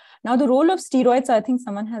clue. Now, the role of steroids, I think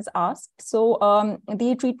someone has asked. So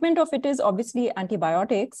the treatment of it is obviously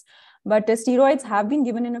antibiotics, but steroids have been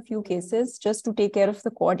given in a few cases just to take care of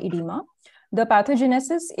the cord edema. The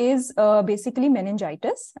pathogenesis is basically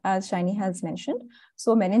meningitis, as Shiny has mentioned.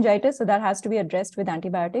 So meningitis, so that has to be addressed with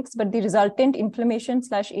antibiotics, but the resultant inflammation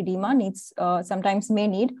 / edema needs, sometimes may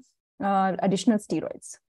need additional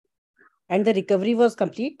steroids. And the recovery was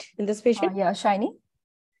complete in this patient? Yeah, Shiny?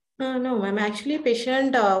 No, ma'am. Actually,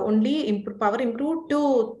 patient only power improved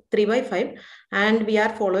to 3/5, and we are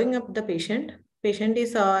following up the patient. Patient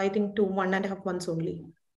is, I think, 1.5 months only.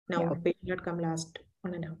 Now, yeah. Patient had come last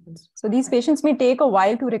 1.5 months. So these patients may take a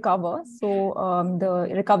while to recover. So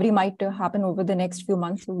the recovery might happen over the next few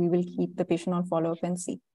months. So we will keep the patient on follow-up and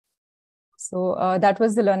see. So that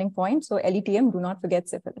was the learning point. So LETM, do not forget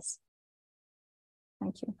syphilis.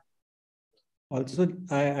 Thank you. Also,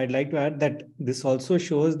 I'd like to add that this also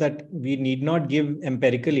shows that we need not give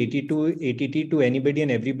empirical ATT to anybody and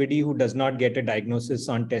everybody who does not get a diagnosis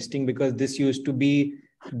on testing, because this used to be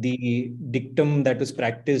the dictum that was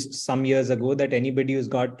practiced some years ago, that anybody who's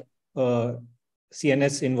got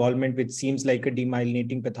CNS involvement, which seems like a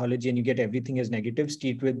demyelinating pathology and you get everything as negative,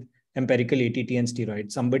 treat with empirical ATT and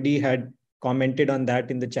steroids. Somebody had commented on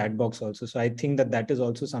that in the chat box also. So I think that that is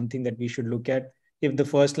also something that we should look at. If the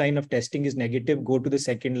first line of testing is negative, go to the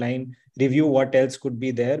second line, review what else could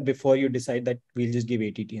be there before you decide that we'll just give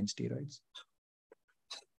ATT and steroids.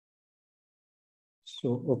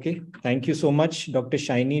 So, okay. Thank you so much, Dr.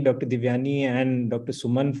 Shiny, Dr. Divyani, and Dr.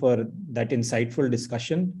 Suman for that insightful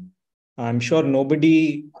discussion. I'm sure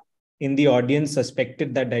nobody in the audience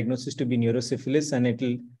suspected that diagnosis to be neurosyphilis, and it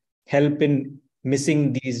will help in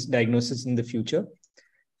missing these diagnoses in the future.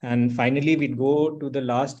 And finally, we go to the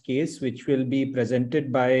last case, which will be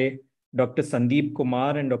presented by Dr. Sandeep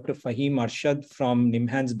Kumar and Dr. Fahim Arshad from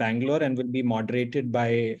NIMHANS, Bangalore, and will be moderated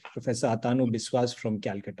by Professor Atanu Biswas from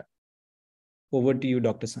Calcutta. Over to you,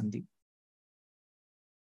 Dr. Sandeep.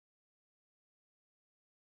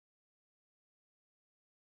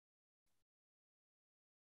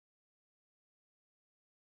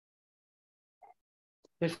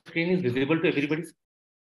 The screen is visible to everybody?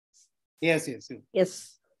 Yes.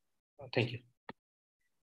 Yes. Thank you.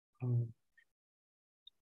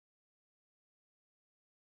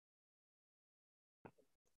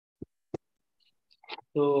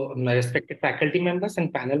 So, my respected faculty members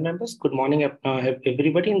and panel members, good morning,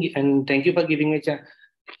 everybody, and thank you for giving me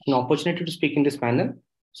an opportunity to speak in this panel.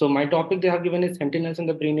 So, my topic they have given is sentinels in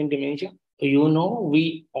the brain in dementia. You know,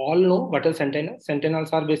 we all know what are sentinels. Sentinels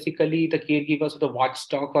are basically the caregivers of the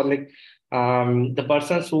watchdog, or like the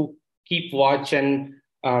persons who keep watch and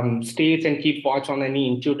stays and keep watch on any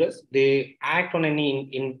intruders. They act on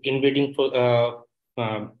any invading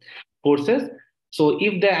forces. So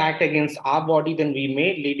if they act against our body, then we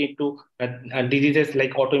may lead into diseases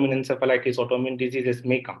like autoimmune encephalitis, autoimmune diseases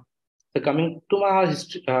may come. So coming to my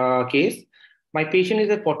case, my patient is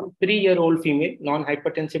a 43-year-old female,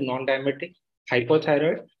 non-hypertensive, non-diabetic,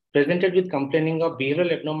 hypothyroid, presented with complaining of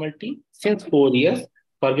behavioral abnormality since 4 years.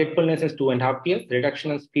 Forgetfulness is 2.5 years,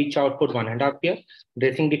 reduction in speech output 1.5 years,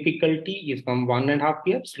 dressing difficulty is from 1.5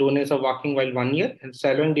 years, slowness of walking while 1 year, and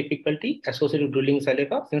swallowing difficulty associated with drooling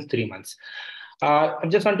saliva since 3 months. I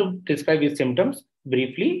just want to describe these symptoms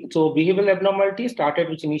briefly. So behavioral abnormality started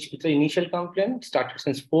with the initial complaint, started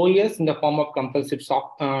since 4 years in the form of compulsive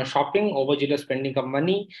shopping, overzealous spending of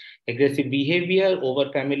money, aggressive behavior,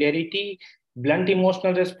 over familiarity, blunt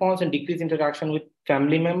emotional response, and decreased interaction with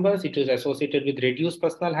family members. It is associated with reduced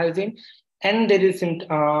personal hygiene. And there is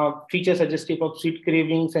feature suggestive of sweet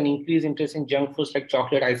cravings and increased interest in junk foods like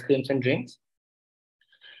chocolate, ice creams, and drinks.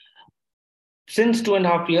 Since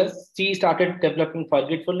 2.5 years, she started developing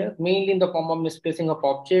forgetfulness, mainly in the form of misplacing of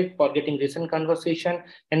object, forgetting recent conversation,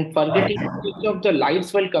 and forgetting to switch off the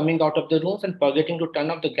lights while coming out of the rooms, and forgetting to turn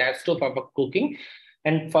off the gas stove after cooking,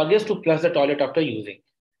 and forgets to flush the toilet after using.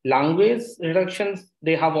 Language reductions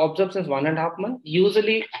they have observed since 1.5 months.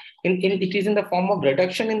 Usually, it is in the form of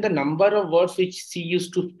reduction in the number of words which she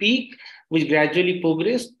used to speak, which gradually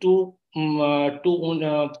progressed to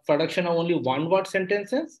production of only one-word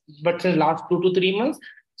sentences. But since last 2 to 3 months,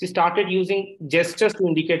 she started using gestures to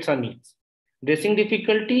indicate her needs. Dressing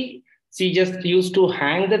difficulty, she just used to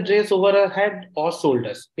hang the dress over her head or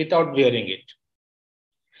shoulders without wearing it.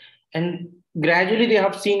 And gradually they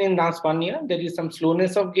have seen in last 1 year, there is some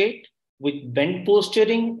slowness of gait with bent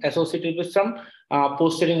posturing associated with some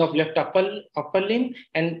posturing of left upper limb.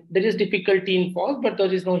 And there is difficulty in falls, but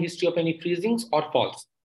there is no history of any freezings or falls.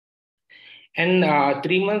 And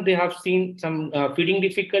 3 months, they have seen some feeding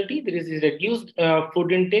difficulty. There is reduced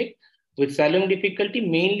food intake with swallowing difficulty,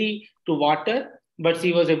 mainly to water, but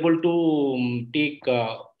she was able to take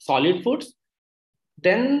solid foods.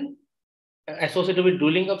 Then associated with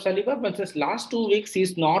drooling of saliva, but since last 2 weeks, she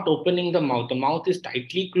is not opening the mouth. The mouth is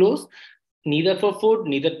tightly closed, neither for food,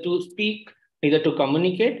 neither to speak, neither to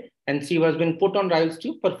communicate, and she has been put on Ryle's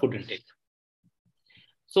tube for food intake.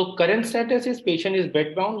 So current status is patient is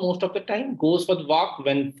bedbound most of the time, goes for the walk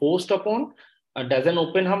when forced upon, doesn't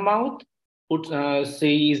open her mouth,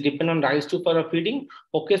 she is dependent on Ryle's tube for her feeding,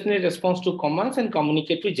 occasionally responds to commands and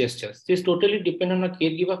communicate with gestures. She is totally dependent on a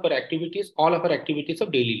caregiver for activities, all of her activities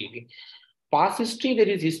of daily living. Past history, there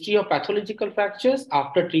is history of pathological fractures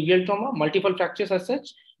after trivial trauma, multiple fractures as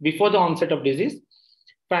such, before the onset of disease.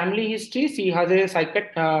 Family history, she has a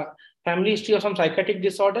family history of some psychiatric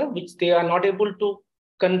disorder, which they are not able to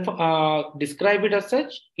describe it as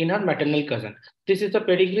such in her maternal cousin. This is the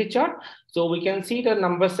pedigree chart. So we can see the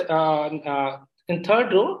numbers in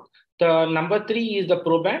third row. The number 3 is the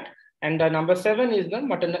proband, and the number 7 is the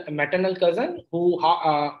maternal cousin who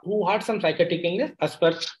had some psychiatric illness as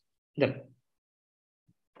per them.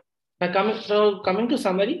 Now coming to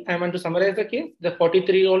summary, I want to summarize the case. The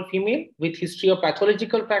 43-year-old female with history of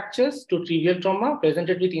pathological fractures to trivial trauma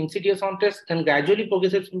presented with insidious onset and gradually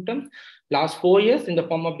progressive symptoms last 4 years in the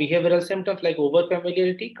form of behavioral symptoms like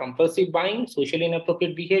overfamiliarity, compulsive buying, socially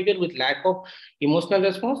inappropriate behavior with lack of emotional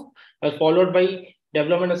response, followed by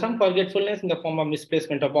development of some forgetfulness in the form of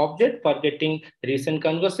misplacement of object, forgetting recent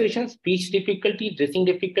conversations, speech difficulty, dressing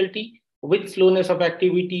difficulty, with slowness of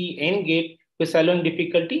activity and gait, with swallowing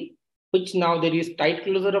difficulty, which now there is tight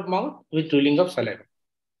closure of mouth with drooling of saliva.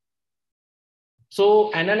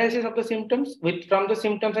 So analysis of the symptoms from the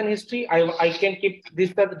symptoms and history, I can keep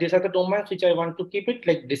these are the domains which I want to keep it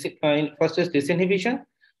like this. First is disinhibition,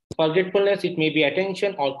 forgetfulness. It may be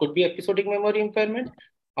attention or could be episodic memory impairment.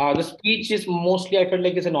 The speech is mostly I felt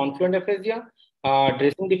like it's a non-fluent aphasia.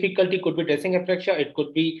 Dressing difficulty could be dressing apraxia. It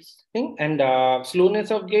could be and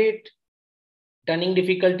slowness of gait. Turning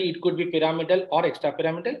difficulty, it could be pyramidal or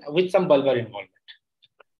extrapyramidal with some bulbar involvement.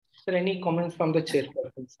 Sir, any comments from the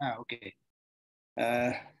chairperson? Okay.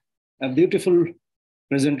 A beautiful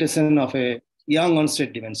presentation of a young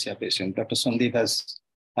onset dementia patient. Dr. Sandeep has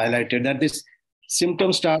highlighted that this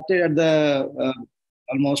symptom started at the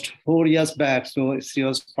almost 4 years back. So she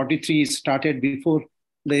was 43, started before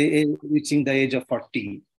reaching the age of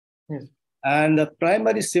 40. Yes. And the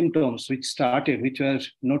primary symptoms which were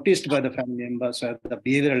noticed by the family members were the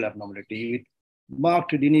behavioral abnormality with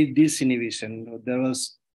marked disinhibition. There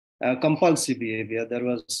was compulsive behavior. There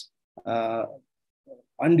was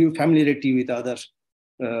undue familiarity with other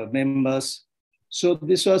members. So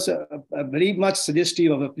this was a very much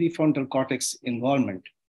suggestive of a prefrontal cortex involvement.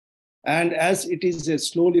 And as it is a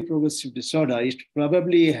slowly progressive disorder, it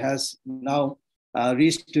probably has now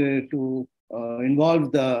reached to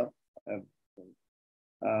involve the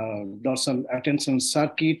dorsal attention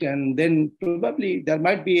circuit, and then probably there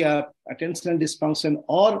might be a attentional dysfunction,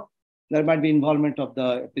 or there might be involvement of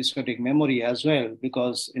the episodic memory as well,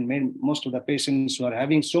 because in most of the patients who are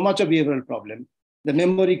having so much of behavioral problem, the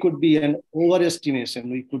memory could be an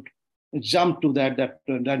overestimation. We could jump to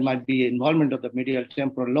that might be involvement of the medial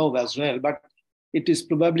temporal lobe as well, but it is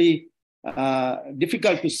probably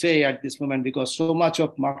difficult to say at this moment because so much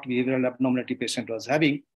of marked behavioral abnormality patient was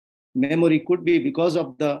having. Memory could be because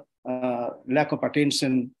of the lack of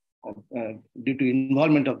attention due to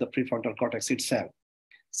involvement of the prefrontal cortex itself.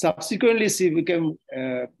 Subsequently, she became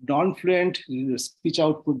non-fluent, speech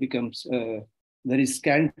output becomes very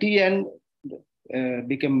scanty and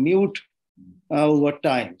became mute over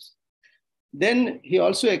time. Then he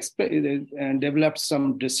also developed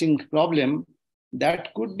some dressing problem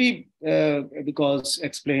that could be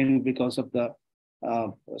explained because of the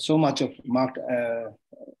so much of marked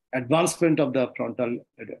advancement of the frontal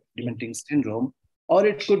dementing syndrome, or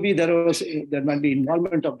it could be there might be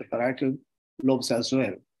involvement of the parietal lobes as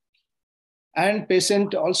well. And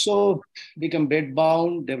patient also become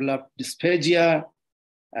bedbound, developed dysphagia,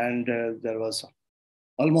 and there was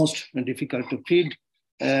almost difficult to feed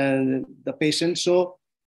the patient. So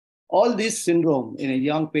all this syndrome in a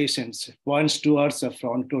young patient points towards a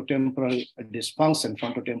frontotemporal dysfunction,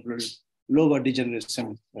 frontotemporal lobar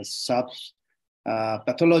degeneration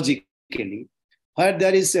pathologically, where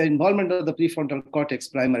there is involvement of the prefrontal cortex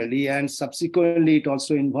primarily, and subsequently it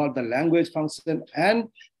also involved the language function and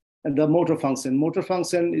the motor function. Motor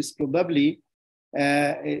function is probably,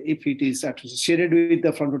 if it is associated with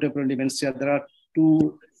the frontotemporal dementia, there are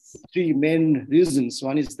three main reasons.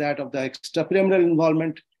 One is that of the extrapyramidal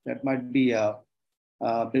involvement, that might be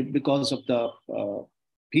because of the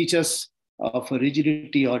features of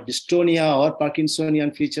rigidity or dystonia or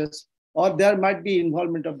Parkinsonian features, or there might be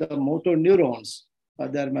involvement of the motor neurons.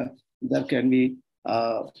 There can be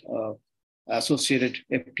associated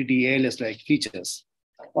FTD, ALS-like features.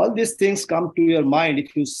 All these things come to your mind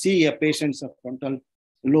if you see a patient's frontal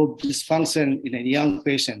lobe dysfunction in a young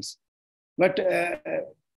patient. But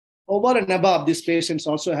over and above, this patient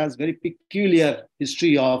also has very peculiar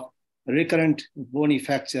history of recurrent bony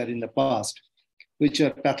fracture in the past, which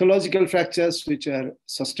are pathological fractures, which are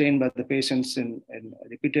sustained by the patients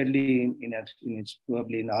repeatedly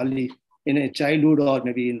probably in a childhood or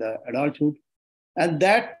maybe in the adulthood. And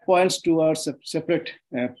that points towards a separate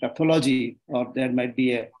pathology, or there might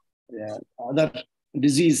be a other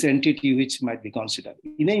disease entity which might be considered.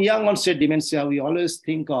 In a young onset dementia, we always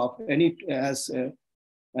think of in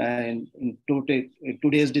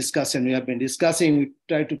today's discussion, we have been discussing, we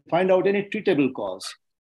try to find out any treatable cause.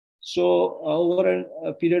 So over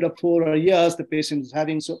a period of 4 years, the patient is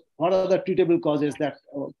having, so what are the treatable causes that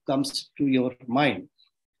comes to your mind?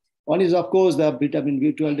 One is, of course, the vitamin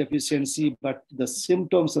B12 deficiency, but the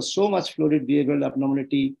symptoms are so much fluid behavioral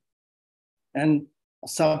abnormality and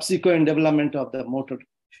subsequent development of the motor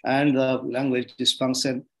and the language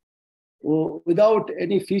dysfunction without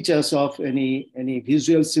any features of any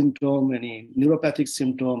visual symptom, any neuropathic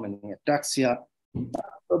symptom, any ataxia,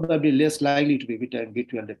 probably less likely to be vitamin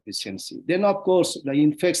B12 deficiency. Then, of course, the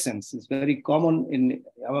infections is very common in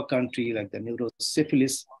our country, like the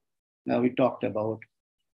neurosyphilis we talked about.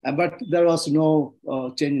 But there was no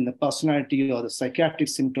change in the personality or the psychiatric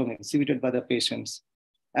symptom exhibited by the patients.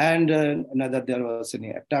 And neither there was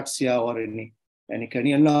any ataxia or any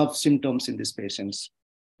nerve symptoms in these patients.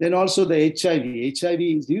 Then also the HIV. HIV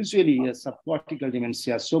is usually a subcortical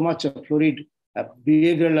dementia, so much of fluid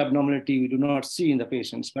behavioral abnormality we do not see in the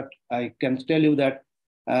patients. But I can tell you that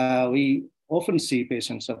we often see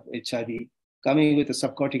patients of HIV coming with a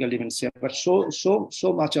subcortical dementia, but so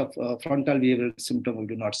much of frontal behavioral symptom we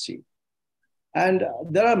do not see. And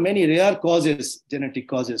there are many rare causes, genetic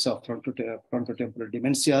causes of frontotemporal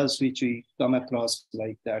dementias, which we come across,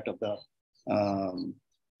 like that of the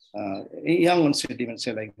young onset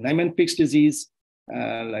dementia, like Niemann-Pick's disease,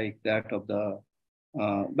 like that of the,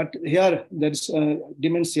 but here there's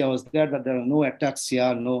dementia was there, but there are no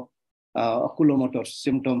ataxia, no oculomotor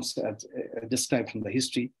symptoms as described from the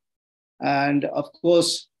history. And of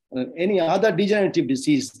course, any other degenerative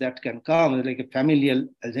disease that can come, like a familial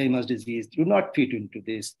Alzheimer's disease, do not fit into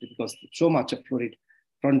this because so much of fluid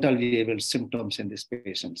frontal behavioral symptoms in these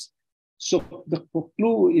patients. So the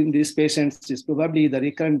clue in these patients is probably the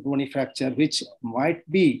recurrent bony fracture, which might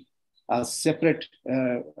be a separate,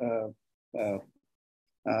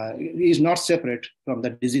 is not separate from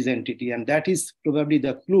the disease entity. And that is probably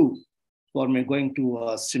the clue for me going to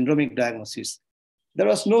a syndromic diagnosis. There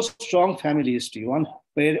was no strong family history.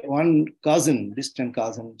 One cousin, distant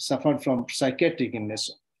cousin, suffered from psychiatric illness.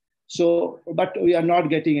 So, but we are not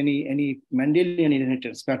getting any Mendelian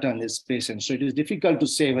inheritance pattern in this patient. So it is difficult to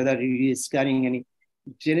say whether he is carrying any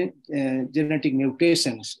genetic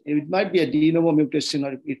mutations. It might be a de novo mutation,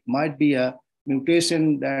 or it might be a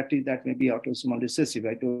mutation that may be autosomal recessive.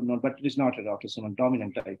 I don't know, but it is not an autosomal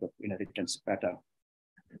dominant type of inheritance pattern.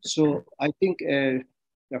 So I think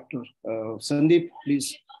Dr. Sandeep,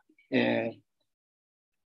 please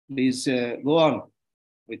go on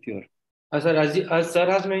with your. Sir, as Sir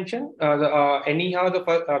has mentioned, anyhow,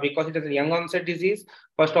 because it is a young onset disease,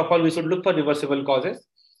 first of all, we should look for reversible causes,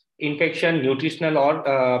 infection, nutritional, or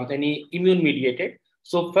any immune mediated.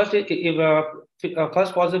 So first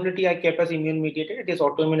possibility I kept as immune mediated, it is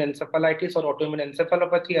autoimmune encephalitis or autoimmune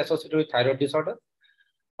encephalopathy associated with thyroid disorder.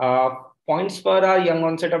 Points for a young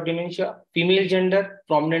onset of dementia: female gender,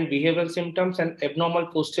 prominent behavioral symptoms, and abnormal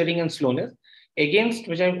posturing and slowness. Against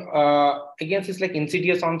which against is like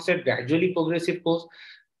insidious onset, gradually progressive course.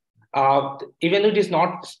 Even though it is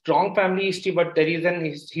not strong family history, but there is an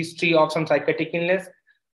history of some psychiatric illness.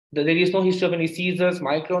 There is no history of any seizures,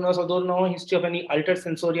 myoclonus, although no history of any altered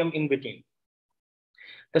sensorium in between.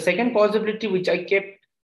 The second possibility which I kept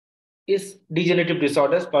is degenerative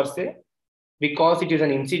disorders per se, because it is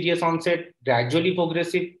an insidious onset, gradually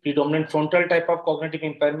progressive, predominant frontal type of cognitive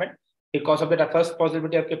impairment. Because of that, the first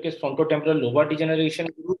possibility I've kept is frontotemporal lobar degeneration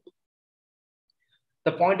group.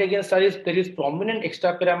 The point against that is there is prominent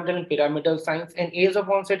extrapyramidal and pyramidal signs, and age of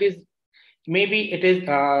onset is maybe it is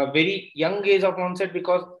very young age of onset,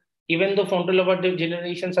 because even though frontal lobar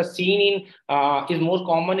degenerations are seen in is more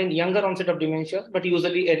common in younger onset of dementia, but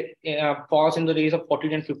usually falls in the range of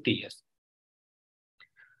 40 and 50 years.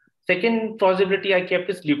 Second possibility I kept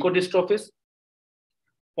is leukodystrophies.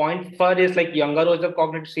 Point for is like younger age of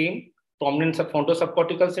cognitive same, prominent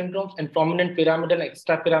fronto-subcortical syndromes, and prominent pyramidal and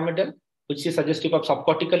extrapyramidal, which is suggestive of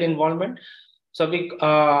subcortical involvement. So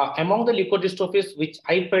among the leukodystrophies, which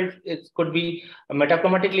I felt it could be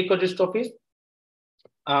metachromatic leukodystrophies,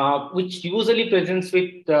 which usually presents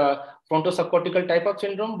with fronto-subcortical type of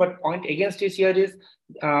syndrome, but point against this here is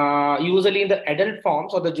usually in the adult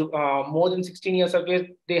forms or the more than 16 years of age,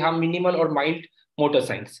 they have minimal or mild motor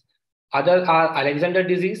signs. Other are Alexander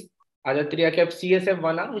disease. Other three are kept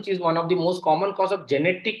CSF1R, which is one of the most common cause of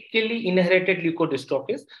genetically inherited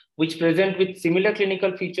leukodystrophies, which present with similar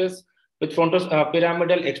clinical features with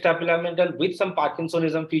fronto-pyramidal, extrapyramidal, with some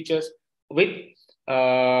Parkinsonism features, with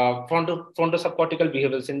fronto-subcortical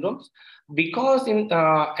behavioral syndromes. Because in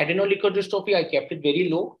adenoleukodystrophy, I kept it very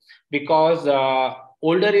low, because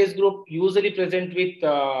older age group usually present with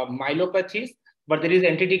myelopathies, but there is an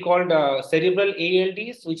entity called cerebral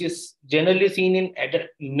ALDs, which is generally seen in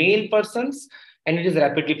male persons, and it is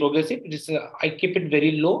rapidly progressive. It is, I keep it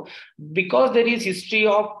very low, because there is history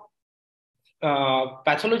of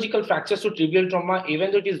pathological fractures to trivial trauma.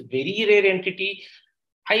 Even though it is very rare entity,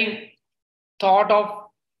 I thought of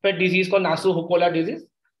a disease called Nasu-Hokola disease,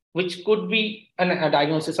 which could be a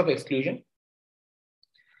diagnosis of exclusion.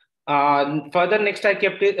 Further, next I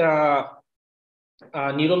kept it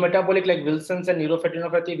neurometabolic like Wilson's and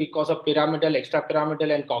neuropathinopathy because of pyramidal,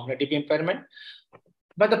 extrapyramidal, and cognitive impairment.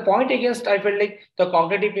 But the point against, I felt like the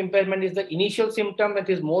cognitive impairment is the initial symptom that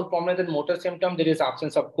is more prominent than motor symptom. There is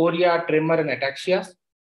absence of chorea, tremor, and ataxia.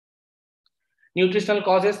 Nutritional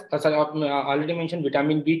causes, as I already mentioned,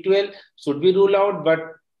 vitamin B12 should be ruled out, but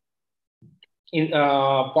in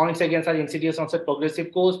points against are insidious onset,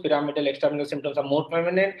 progressive course, pyramidal, extrapyramidal symptoms are more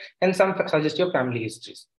prominent, and some suggestive family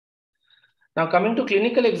histories. Now, coming to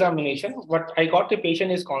clinical examination, what I got the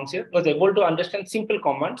patient is conscious, was able to understand simple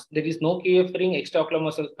commands. There is no KF ring, extraocular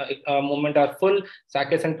muscle movement are full,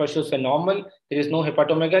 Saccas and pursues were normal. There is no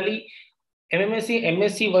hepatomegaly. MMSC,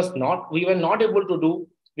 MSC was not, we were not able to do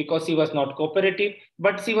because she was not cooperative,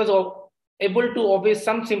 but she was able to obey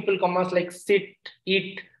some simple commands like sit,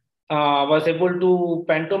 eat, was able to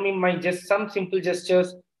pantomime my just some simple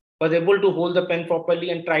gestures, was able to hold the pen properly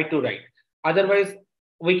and try to write. Otherwise,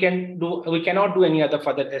 we cannot do any other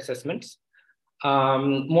further assessments.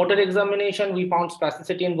 Motor examination, we found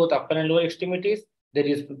spasticity in both upper and lower extremities. There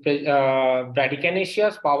is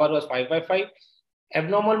bradykinesia, power was 5/5.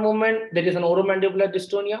 Abnormal movement, there is an oromandibular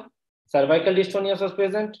dystonia. Cervical dystonia was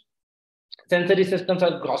present. Sensory systems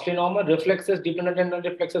are grossly normal. Reflexes, dependent and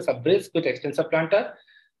non-reflexes are brisk with extensor plantar.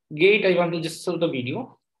 Gait, I want to just show the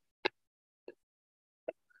video.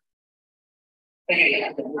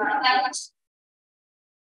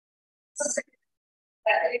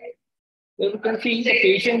 You can see the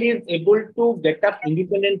patient is able to get up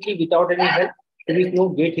independently without any help. There is no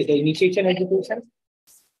gait initiation education.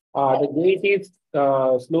 The gait is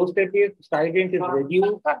slow step is, strident is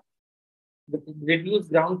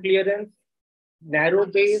reduced ground clearance, narrow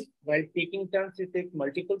base, while taking turns it takes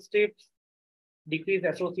multiple steps, decreased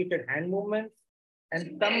associated hand movements,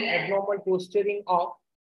 and some abnormal posturing of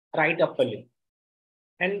right upper limb.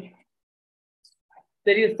 And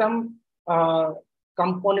there is some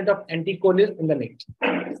component of anticolis in the neck.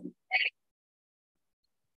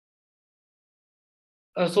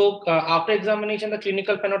 After examination, the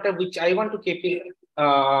clinical phenotype which I want to keep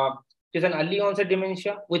is an early onset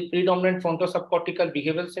dementia with predominant fronto-subcortical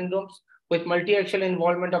behavioral syndromes, with multi-axial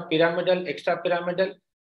involvement of pyramidal, extrapyramidal,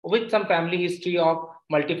 with some family history of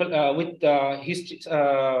multiple,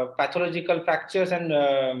 pathological fractures and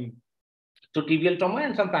to trivial trauma,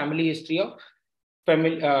 and some family history of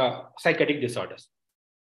psychiatric disorders.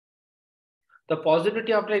 The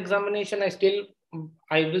possibility after examination, I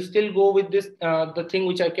will still go with this, the thing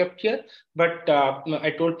which I kept here, but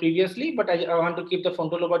I told previously, but I want to keep the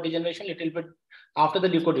frontal lobar degeneration a little bit after the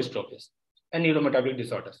leukodystrophies and neurometabolic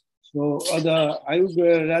disorders? So I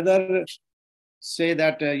would rather say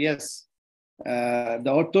that yes, the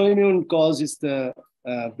autoimmune cause is the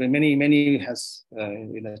many has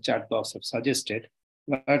in the chat box have suggested,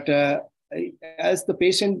 but as the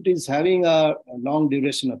patient is having a long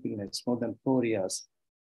duration of illness, more than 4 years,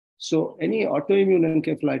 so any autoimmune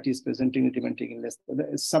encephalitis presenting with dementing illness, the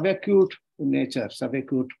subacute nature,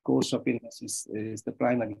 subacute course of illness is the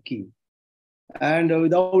primary key. And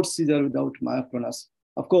without seizure, without myoclonus,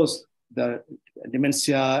 of course, the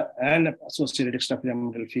dementia and associated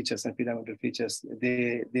extrapyramidal features and pyramidal features,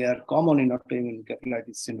 they are common in autoimmune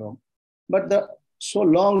encephalitis syndrome. But the so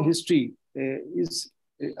long history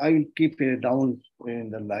I will keep it down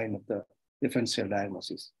in the line of the differential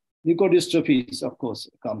diagnosis. Leukodystrophies, of course,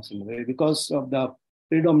 comes in the way because of the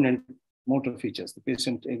predominant motor features. The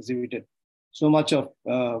patient exhibited so much of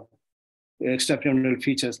extrapyramidal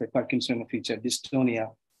features like Parkinson feature,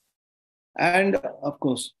 dystonia, and of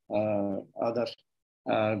course, other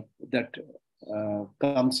that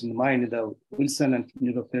comes in mind, the Wilson and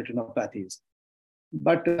neurokeratopathies.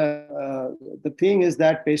 But the thing is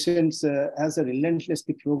that patients has a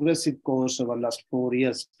relentlessly progressive course over the last 4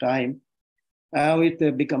 years' time, with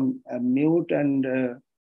become mute and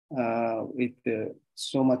with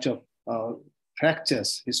so much of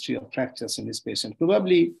fractures, history of fractures in this patient,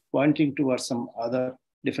 probably pointing towards some other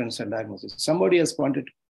differential diagnosis. Somebody has pointed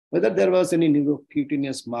whether there was any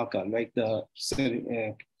neurocutaneous marker like the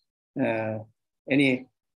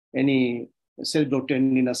any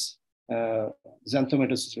cerebrotendinous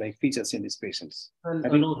xanthomatosis like features in these patients.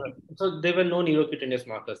 No, so there were no neurocutaneous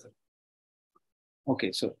markers.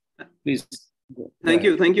 Okay, so please. Thank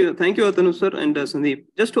you, Atanu sir and Sandeep.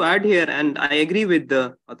 Just to add here, and I agree with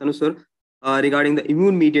Atanu sir regarding the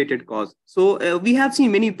immune-mediated cause. So we have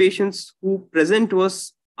seen many patients who present to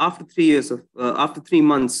us after 3 years of after 3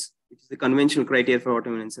 months, which is the conventional criteria for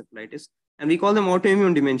autoimmune encephalitis, and we call them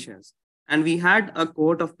autoimmune dementias. And we had a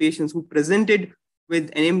cohort of patients who presented with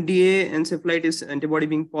NMDA encephalitis antibody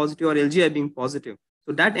being positive or LGI being positive.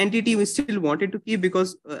 So that entity we still wanted to keep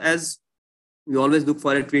because as we always look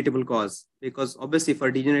for a treatable cause, because obviously for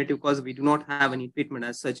degenerative cause, we do not have any treatment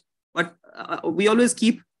as such, but we always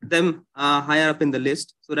keep them higher up in the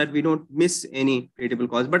list so that we don't miss any treatable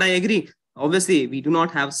cause. But I agree, obviously we do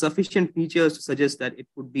not have sufficient features to suggest that it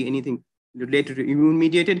could be anything related to immune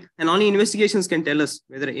mediated, and only investigations can tell us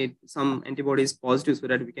whether some antibody is positive so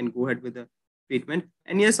that we can go ahead with the treatment.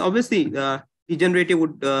 And yes, obviously the degenerative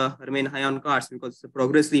would remain high on cards because it's a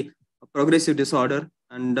progressive disorder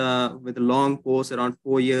and with a long course around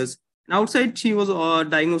 4 years. And outside, she was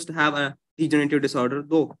diagnosed to have a degenerative disorder,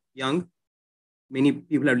 though young. Many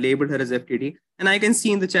people have labeled her as FTD. And I can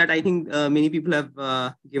see in the chat, I think many people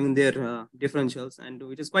have given their differentials, and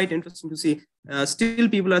it is quite interesting to see. Still,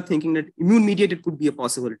 people are thinking that immune-mediated could be a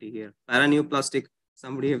possibility here. Paraneoplastic,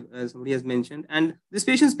 somebody has mentioned. And this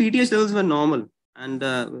patient's PTH levels were normal. And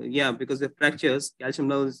yeah, because the fractures, calcium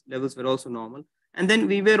levels were also normal. And then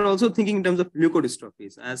we were also thinking in terms of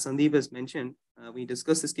leukodystrophies. As Sandeep has mentioned, we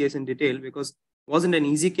discussed this case in detail because it wasn't an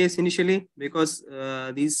easy case initially because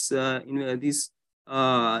these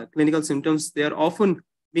clinical symptoms, they are often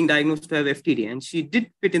being diagnosed to have FTD. And she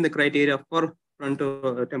did fit in the criteria for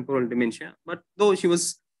frontotemporal dementia. But though she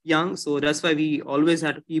was young, so that's why we always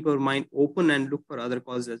had to keep our mind open and look for other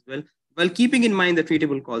causes as well, while keeping in mind the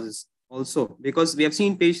treatable causes also, because we have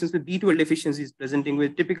seen patients with B12 deficiencies presenting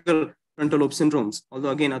with typical frontal lobe syndromes, although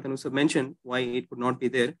again, Atanu mentioned why it could not be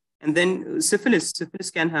there. And then syphilis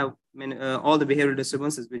can have all the behavioral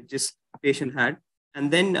disturbances which this patient had.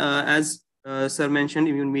 And then as sir mentioned,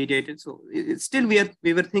 immune mediated. So still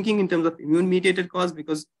we were thinking in terms of immune mediated cause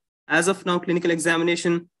because as of now, clinical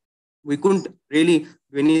examination, we couldn't really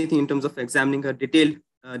do anything in terms of examining her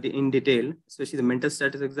in detail, especially the mental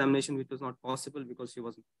status examination, which was not possible because she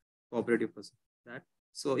wasn't cooperative person. That.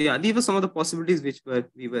 So yeah, these were some of the possibilities which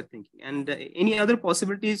we were thinking. And any other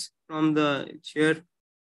possibilities from the chair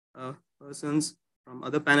persons, from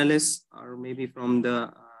other panelists, or maybe from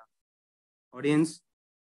the audience?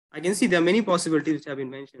 I can see there are many possibilities which have been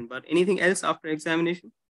mentioned, but anything else after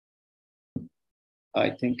examination? I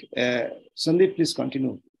think, Sandeep, please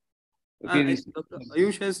continue. Dr.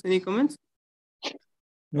 Ayush has any comments?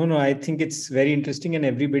 No, I think it's very interesting and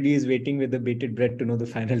everybody is waiting with the bated breath to know the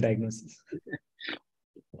final diagnosis.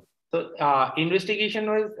 So investigation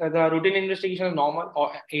was the routine investigation is normal.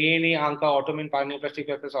 Or ANA, ANCA, autoimmune paraneoplastic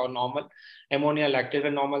factors are normal. Ammonia, lactate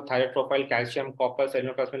are normal. Thyroid profile, calcium, copper,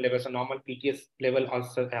 selenoplasmin levels are normal. PTS level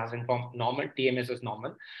also has informed normal. TMS is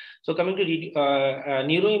normal. So coming to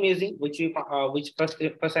neuroimaging, which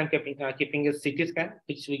first I'm keeping is CT scan,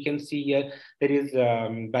 which we can see here. There is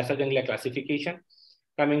basal ganglia classification.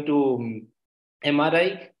 Coming to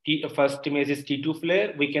MRI, first image is T2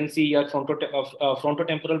 flare. We can see here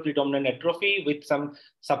frontotemporal predominant atrophy with some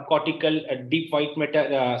subcortical deep white matter,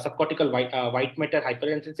 subcortical white matter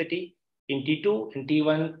hyperintensity in T2 and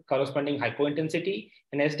T1 corresponding hypointensity.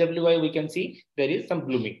 And SWI, we can see there is some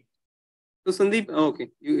blooming. So Sandeep, okay,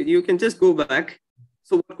 you can just go back.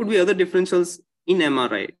 So what could be other differentials in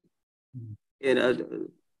MRI?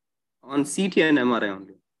 On CT and MRI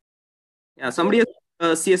only. Yeah, somebody has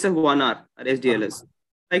CSF1R or SDLS.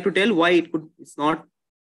 I'd like to tell why it's not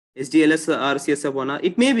SDLS or CSF1R.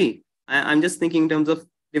 It may be. I'm just thinking in terms of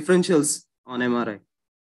differentials on MRI.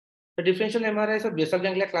 The differential MRI is a basal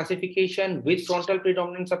ganglia classification with frontal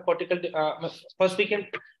predominant subcortical. First, we can,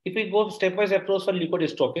 if we go stepwise approach for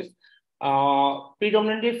leukodystrophies,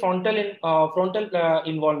 predominantly frontal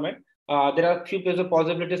involvement. There are few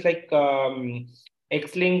possibilities like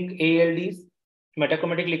X-linked ALDs,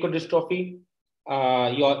 metachromatic leukodystrophy.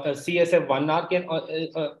 Your CSF1R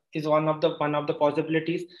is one of the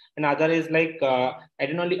possibilities. Another is like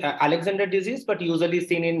Alexander disease, but usually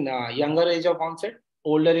seen in younger age of onset.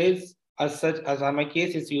 Older age, as such as my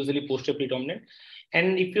case, is usually posterior predominant.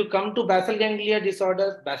 And if you come to basal ganglia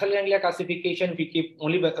disorders, basal ganglia classification, we keep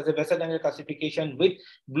only as a basal ganglia classification with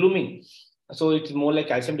blooming. So it's more like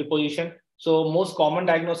calcium deposition. So most common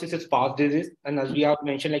diagnosis is fast disease. And as we have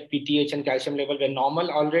mentioned, like PTH and calcium level were normal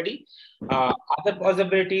already. Other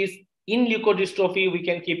possibilities in leukodystrophy, we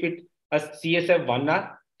can keep it as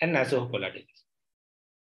CSF1R and Nasu-Hokola disease.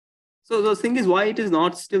 So the thing is why it is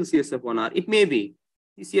not still CSF1R. It may be.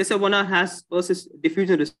 The CSF1R has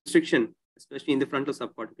diffusion restriction, especially in the frontal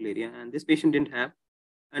subcortical area. And this patient didn't have.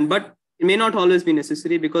 But it may not always be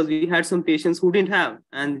necessary because we had some patients who didn't have.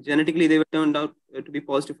 And genetically, they were turned out to be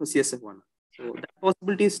positive for CSF1R. So that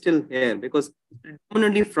possibility is still here because it's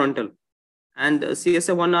predominantly frontal. And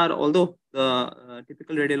CSF1R, although the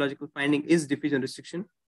typical radiological finding is diffusion restriction,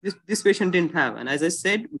 this patient didn't have. And as I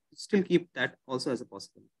said, we still keep that also as a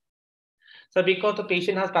possibility. So because the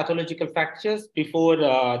patient has pathological fractures before the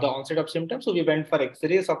onset of symptoms, so we went for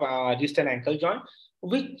X-rays of wrist and ankle joint,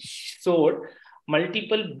 which showed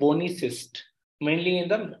multiple bony cysts, mainly in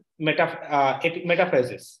the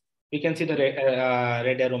metaphysis. We can see the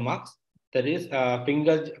red arrow marks. There is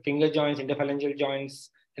finger joints, interphalangeal joints,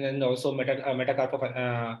 and then also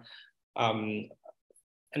metacarpal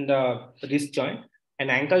and the wrist joint.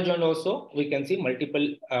 And ankle joint also, we can see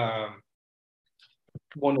multiple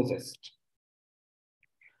bony cysts.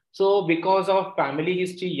 So because of family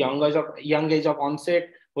history, young age of onset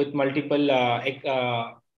with multiple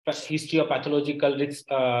history of pathological risk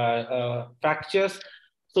fractures,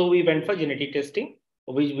 so we went for genetic testing.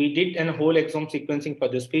 We did a whole exome sequencing for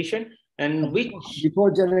this patient, and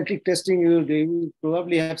before genetic testing, you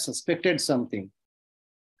probably have suspected something,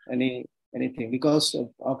 anything because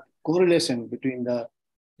of correlation between the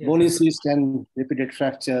bony cyst and repeated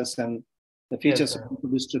fractures and the features of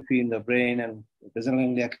dystrophy in the brain and basal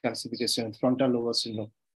ganglia calcification, frontal lobar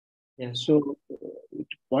syndrome. Yes. So it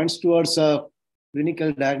points towards a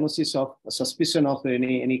clinical diagnosis of a suspicion of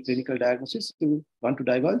any clinical diagnosis. You want to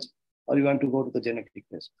divulge, or you want to go to the genetic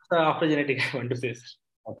test? After genetic, I want to say.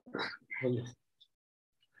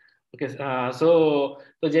 Okay. So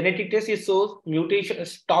genetic test is mutation,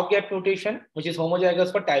 stopgap mutation, which is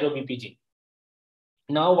homozygous for tyrobp gene.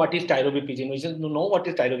 Now, what is tyrobp gene? We should know what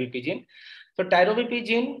is tyrobp gene. So tyrobp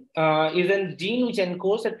gene is a gene which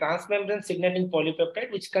encodes a transmembrane signaling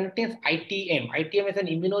polypeptide which contains ITM. ITM is an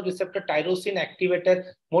immunoreceptor tyrosine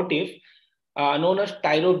activator motif known as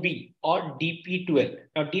tyrob or DP12.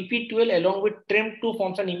 Now DP12 along with TREM2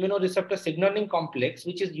 forms an immunoreceptor signaling complex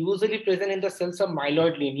which is usually present in the cells of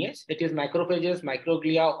myeloid lineage, that is macrophages,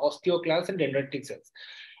 microglia, osteoclasts and dendritic cells.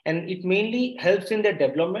 And it mainly helps in their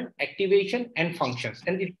development, activation and functions.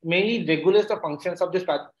 And it mainly regulates the functions of this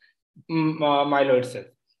myeloid cells.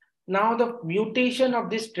 Now the mutation of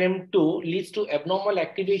this TREM2 leads to abnormal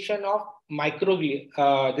activation of microglia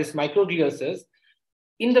cells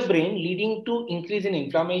in the brain, leading to increase in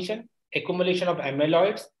inflammation, accumulation of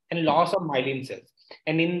amyloids, and loss of myelin cells.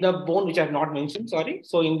 And in the bone, which I have not mentioned, sorry.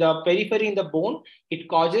 So in the periphery in the bone, it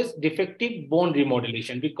causes defective bone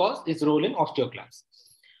remodulation because it's role in osteoclasts.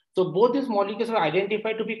 So both these molecules are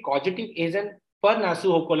identified to be causative agent for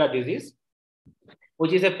Nasu-Hokola disease.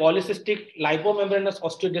 which is a polycystic lipomembranous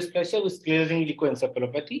osteodysplasia with sclerosing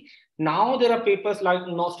leukoencephalopathy. Now there are papers like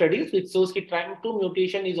studies which shows that TREM2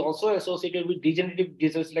 mutation is also associated with degenerative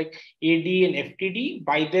diseases like AD and FTD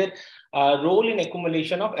by their role in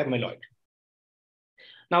accumulation of amyloid.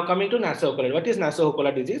 Now coming to Nasu-Hakola. What is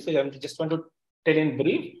Nasu-Hakola disease? So I just want to tell in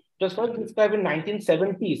brief. It was first described in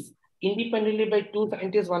 1970s independently by two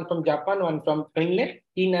scientists, one from Japan, one from Finland,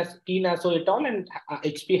 T. Nasu et al. And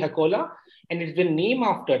H.P. Hakola, and it's been named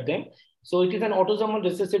after them. So it is an autosomal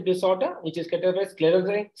recessive disorder, which is characterized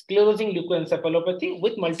by sclerosing leukoencephalopathy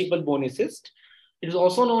with multiple bony cysts. It is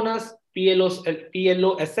also known as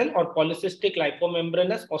PLOSL or polycystic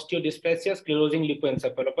lipomembranous osteodysplasia sclerosing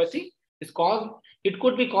leukoencephalopathy. It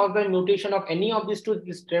could be caused by mutation of any of these two,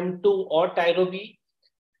 TREM2 or TYRO-B.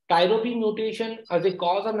 TYRO-B mutation as a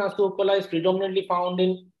cause of Nasu-Hakola is predominantly found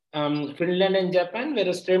in Finland and Japan,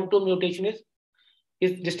 whereas TREM2 mutation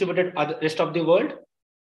is distributed the rest of the world.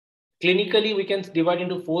 Clinically, we can divide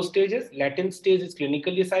into 4 stages. Latent stage is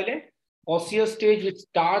clinically silent. Osseous stage, which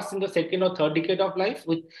starts in the 2nd or 3rd decade of life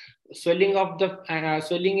with swelling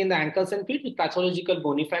in the ankles and feet with pathological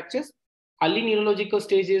bony fractures. Early neurological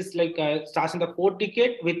stages starts in the 4th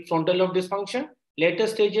decade with frontal lobe dysfunction. Later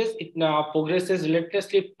stages, it progresses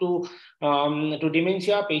relentlessly to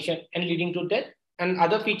dementia, patient, and leading to death. And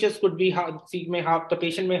other features could be the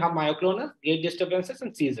patient may have myoclonus, gait disturbances,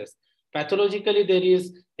 and seizures. Pathologically, there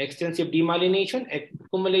is extensive demyelination,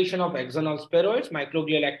 accumulation of axonal spheroids,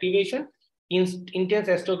 microglial activation, intense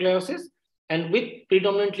astrogliosis, and with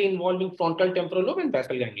predominantly involving frontal temporal lobe and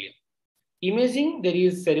basal ganglia. Imaging, there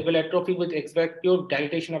is cerebral atrophy with ex-vacuum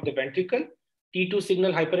dilatation of the ventricle, T2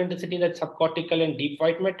 signal hyperintensity in the subcortical and deep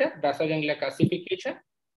white matter, basal ganglia calcification,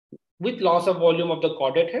 with loss of volume of the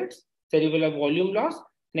caudate heads, cerebral volume loss,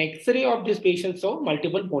 and X-ray of these patients saw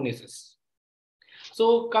multiple bony cysts.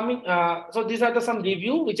 So so these are some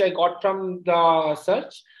review which I got from the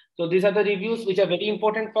search. So these are the reviews which are very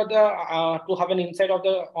important for to have an insight of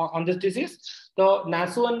on this disease. So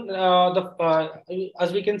Nasu and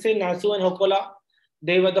as we can say, Nasu and Hakola,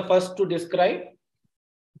 they were the first to describe.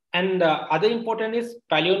 And other important is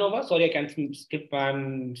Palionova. Sorry, I can't skip.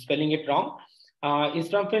 I'm spelling it wrong. Is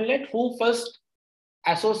from Finland, who first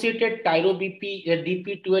associated TYRO-BP,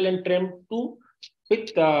 DP12, and TREM2 with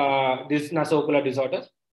this Nasu-Hakola disorder.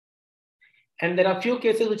 And there are few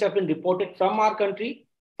cases which have been reported from our country.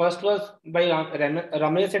 First was by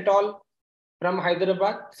Ramesh et al. From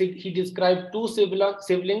Hyderabad. He described 2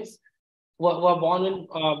 siblings who were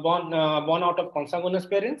born out of consanguineous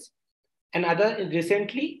parents. And other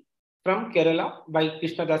recently from Kerala by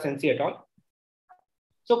Krishnadas NC et al.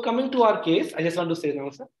 So coming to our case, I just want to say now,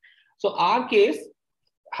 sir. So our case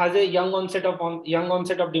has a young onset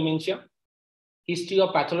of dementia, history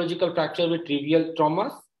of pathological fracture with trivial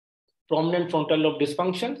traumas, prominent frontal lobe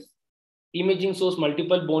dysfunctions. Imaging shows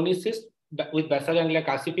multiple bony cysts with basal ganglia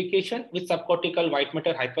calcification with subcortical white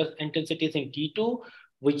matter hyperintensities in T2,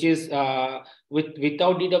 which is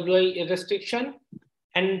without DWI restriction,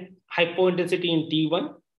 and hypointensity in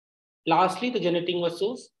T1. Lastly, the genetic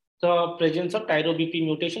shows the presence of TYRO-BP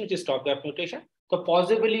mutation, which is stopgap mutation. So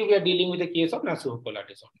possibly we are dealing with a case of Nasu-Hakola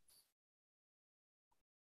disorder.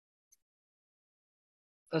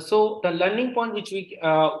 So the learning point which we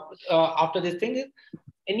after this thing is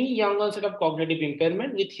any young onset of cognitive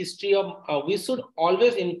impairment with history of we should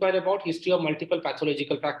always inquire about history of multiple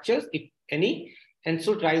pathological fractures, if any, and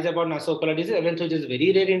should rise about Nasu-Hakola disease, even though it is a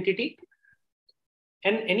very rare entity.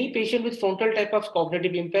 And any patient with frontal type of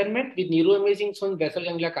cognitive impairment with neuroimaging showing basal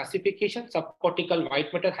ganglia calcification, subcortical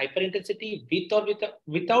white matter hyperintensity with or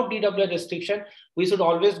without DWI restriction, we should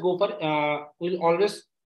always go for we'll always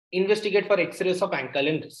investigate for X-rays of ankle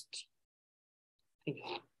and wrist. Thank you.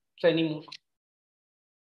 So any more?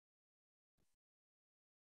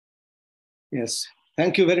 Yes,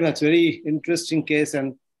 thank you very much. Very interesting case,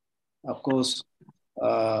 and of course,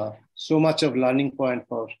 so much of learning point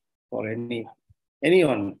for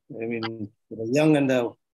anyone. I mean, the young and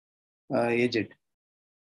the aged.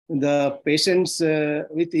 The patients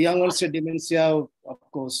with young onset dementia, of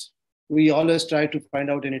course, we always try to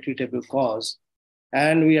find out any treatable cause,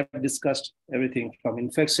 and we have discussed everything from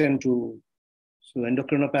infection to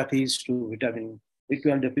endocrinopathies to vitamin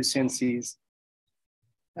B12 deficiencies,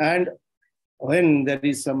 and when there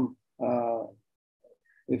is some,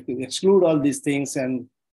 if we exclude all these things and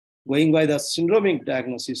going by the syndromic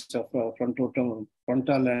diagnosis of frontal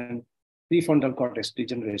and prefrontal cortex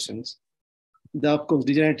degenerations, of course,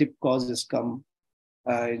 degenerative causes come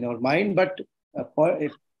in our mind. But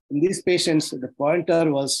in these patients, the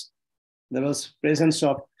pointer was there was presence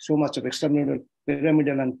of so much of extramyral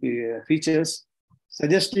pyramidal and features,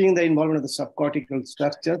 suggesting the involvement of the subcortical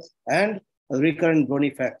structures and recurrent bony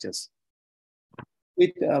fractures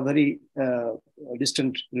with a very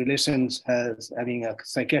distant relations as having a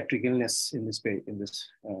psychiatric illness in this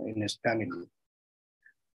family.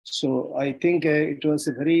 So I think it was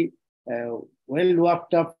a very well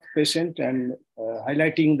worked up patient and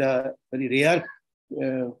highlighting the very rare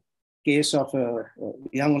case of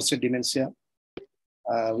young onset dementia.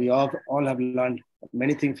 We all have learned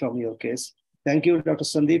many things from your case. Thank you, Dr.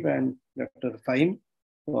 Sandeep and Dr. Fahim,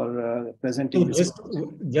 for presenting so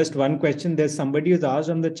just one question. There's somebody who's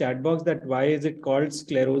asked on the chat box that why is it called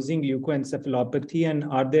sclerosing leukoencephalopathy, and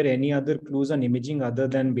are there any other clues on imaging other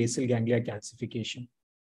than basal ganglia calcification?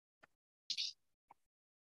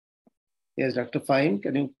 Yes, Dr. Fahim,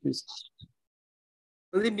 can you please?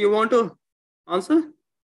 Sandeep, do you want to answer?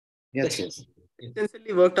 Yes.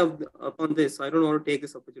 Extensively worked upon this. I don't want to take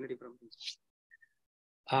this opportunity from you.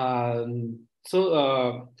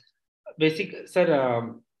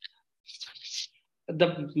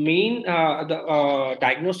 The main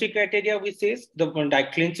diagnostic criteria we say the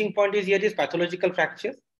clinching point is here is pathological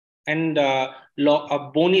fractures and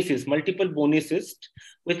bony cysts, multiple bony cysts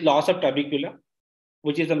with loss of trabecula,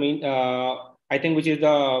 which is the main I think, which is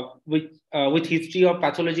the with history of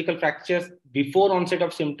pathological fractures before onset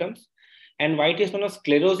of symptoms. And why it is known as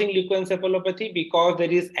sclerosing leukoencephalopathy? Because there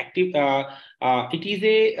is active, it is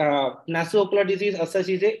a nasoocular disease as such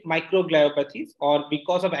is a microgliopathy, or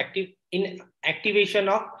because of activation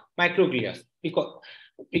of microglia, because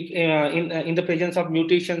in the presence of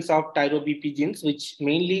mutations of TYRO-BP genes, which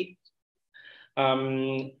mainly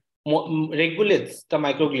regulates the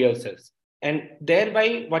microglial cells, and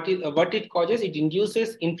thereby what it causes, it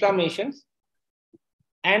induces inflammations,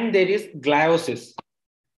 and there is gliosis,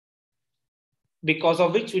 because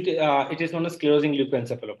of which it is known as sclerosing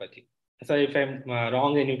leukoencephalopathy. Sorry if I'm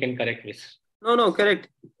wrong, then you can correct me. No, correct.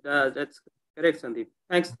 That's correct, Sandeep.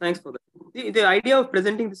 Thanks for that. The idea of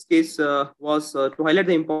presenting this case was to highlight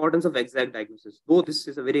the importance of exact diagnosis. Though this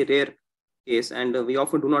is a very rare case, and we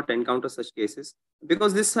often do not encounter such cases,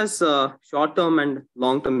 because this has short-term and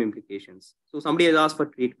long-term implications. So somebody has asked for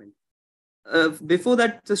treatment. Before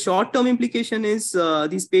that, the short-term implication is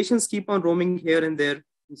these patients keep on roaming here and there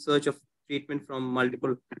in search of treatment from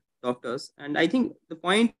multiple doctors. And I think the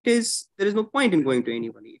point is there is no point in going to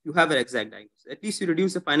anybody if you have an exact diagnosis. At least you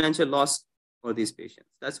reduce the financial loss for these patients.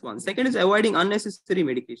 That's one. Second is avoiding unnecessary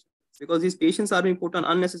medication, because these patients are being put on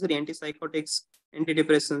unnecessary antipsychotics,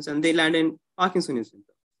 antidepressants, and they land in Parkinsonian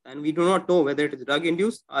symptoms. And we do not know whether it is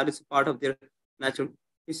drug-induced or it's part of their natural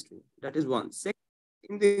history. That is one. Second,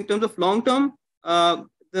 in terms of long-term,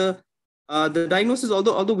 the diagnosis,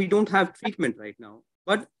 although we don't have treatment right now,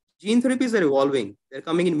 but gene therapies are evolving. They're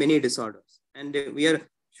coming in many disorders. And we are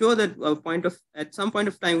sure that at some point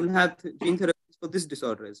of time, we'll have gene therapies for this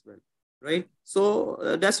disorder as well, right?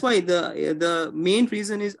 So that's why the main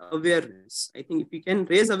reason is awareness. I think if we can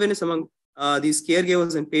raise awareness among these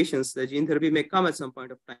caregivers and patients, the gene therapy may come at some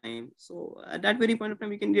point of time. So at that very point of time,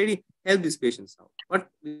 we can really help these patients out. But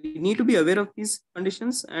we need to be aware of these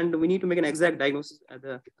conditions, and we need to make an exact diagnosis at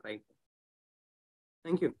the right time.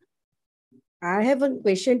 Thank you. I have a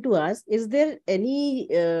question to ask. Is there any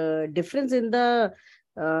difference in the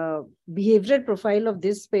behavioral profile of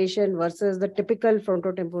this patient versus the typical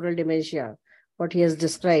frontotemporal dementia, what he has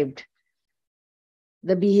described?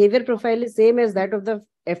 The behavior profile is same as that of the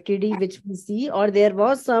FTD, which we see, or there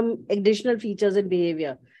was some additional features in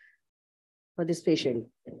behavior for this patient,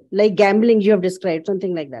 like gambling you have described,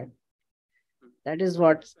 something like that. That is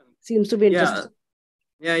what seems to be interesting.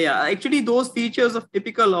 Yeah. Actually, those features of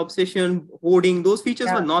typical obsession, hoarding, those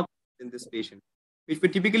features were not in this patient, which we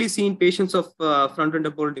typically see in patients of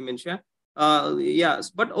frontotemporal dementia.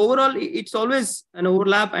 Yes, but overall, it's always an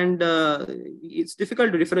overlap, and it's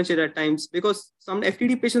difficult to differentiate at times, because some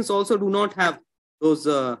FTD patients also do not have those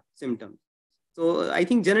symptoms. So I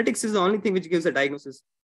think genetics is the only thing which gives a diagnosis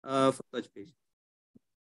for such patients.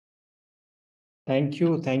 Thank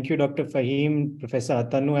you, Dr. Fahim, Professor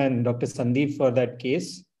Atanu, and Dr. Sandeep for that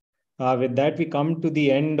case. With that, we come to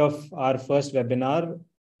the end of our first webinar.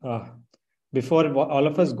 Before all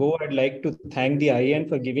of us go, I'd like to thank the IIN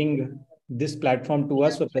for giving this platform to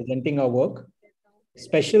us for presenting our work.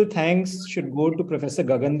 Special thanks should go to Professor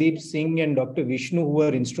Gagandeep Singh and Dr. Vishnu, who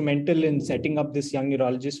were instrumental in setting up this Young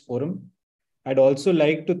Neurologist Forum. I'd also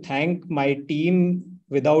like to thank my team,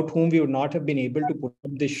 without whom we would not have been able to put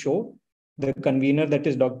up this show. The convener, that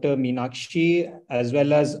is Dr. Meenakshi, as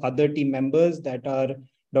well as other team members that are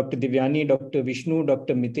Dr. Divyani, Dr. Vishnu,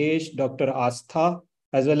 Dr. Mitesh, Dr. Astha,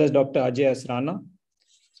 as well as Dr. Ajay Asrana.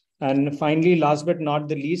 And finally, last but not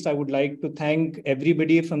the least, I would like to thank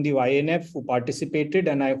everybody from the YNF who participated.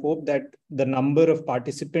 And I hope that the number of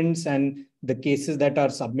participants and the cases that are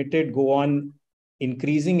submitted go on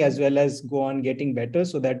increasing as well as go on getting better,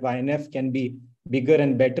 so that YNF can be bigger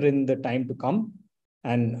and better in the time to come.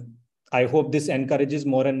 And I hope this encourages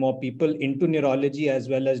more and more people into neurology as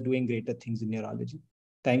well as doing greater things in neurology.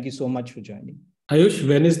 Thank you so much for joining. Ayush,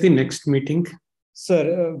 when is the next meeting?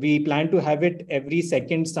 Sir, we plan to have it every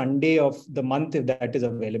second Sunday of the month, if that is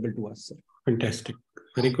available to us, sir. Fantastic.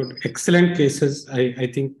 Very good. Excellent cases.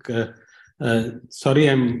 I think, sorry,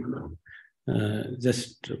 I'm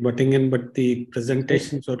just butting in, but the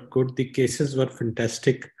presentations were good. The cases were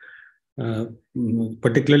fantastic.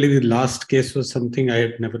 Particularly the last case was something I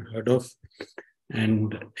had never heard of.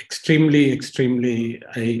 And extremely,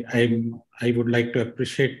 I would like to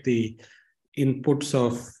appreciate the inputs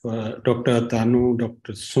of Dr. Tanu,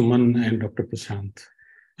 Dr. Suman, and Dr. Prashant.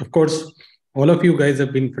 Of course, all of you guys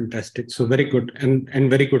have been fantastic. So very good, and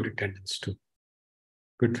very good attendance too.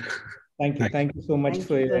 Good. Thank you. Thank you so much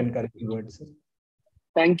for your encouraging words, sir.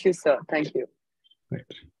 Thank you, sir. Thank you. Right.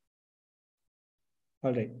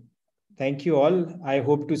 All right. Thank you all. I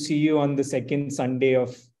hope to see you on the second Sunday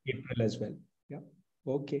of April as well. Yeah.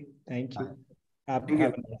 Okay. Thank you. Have a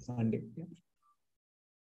nice Sunday. Yeah.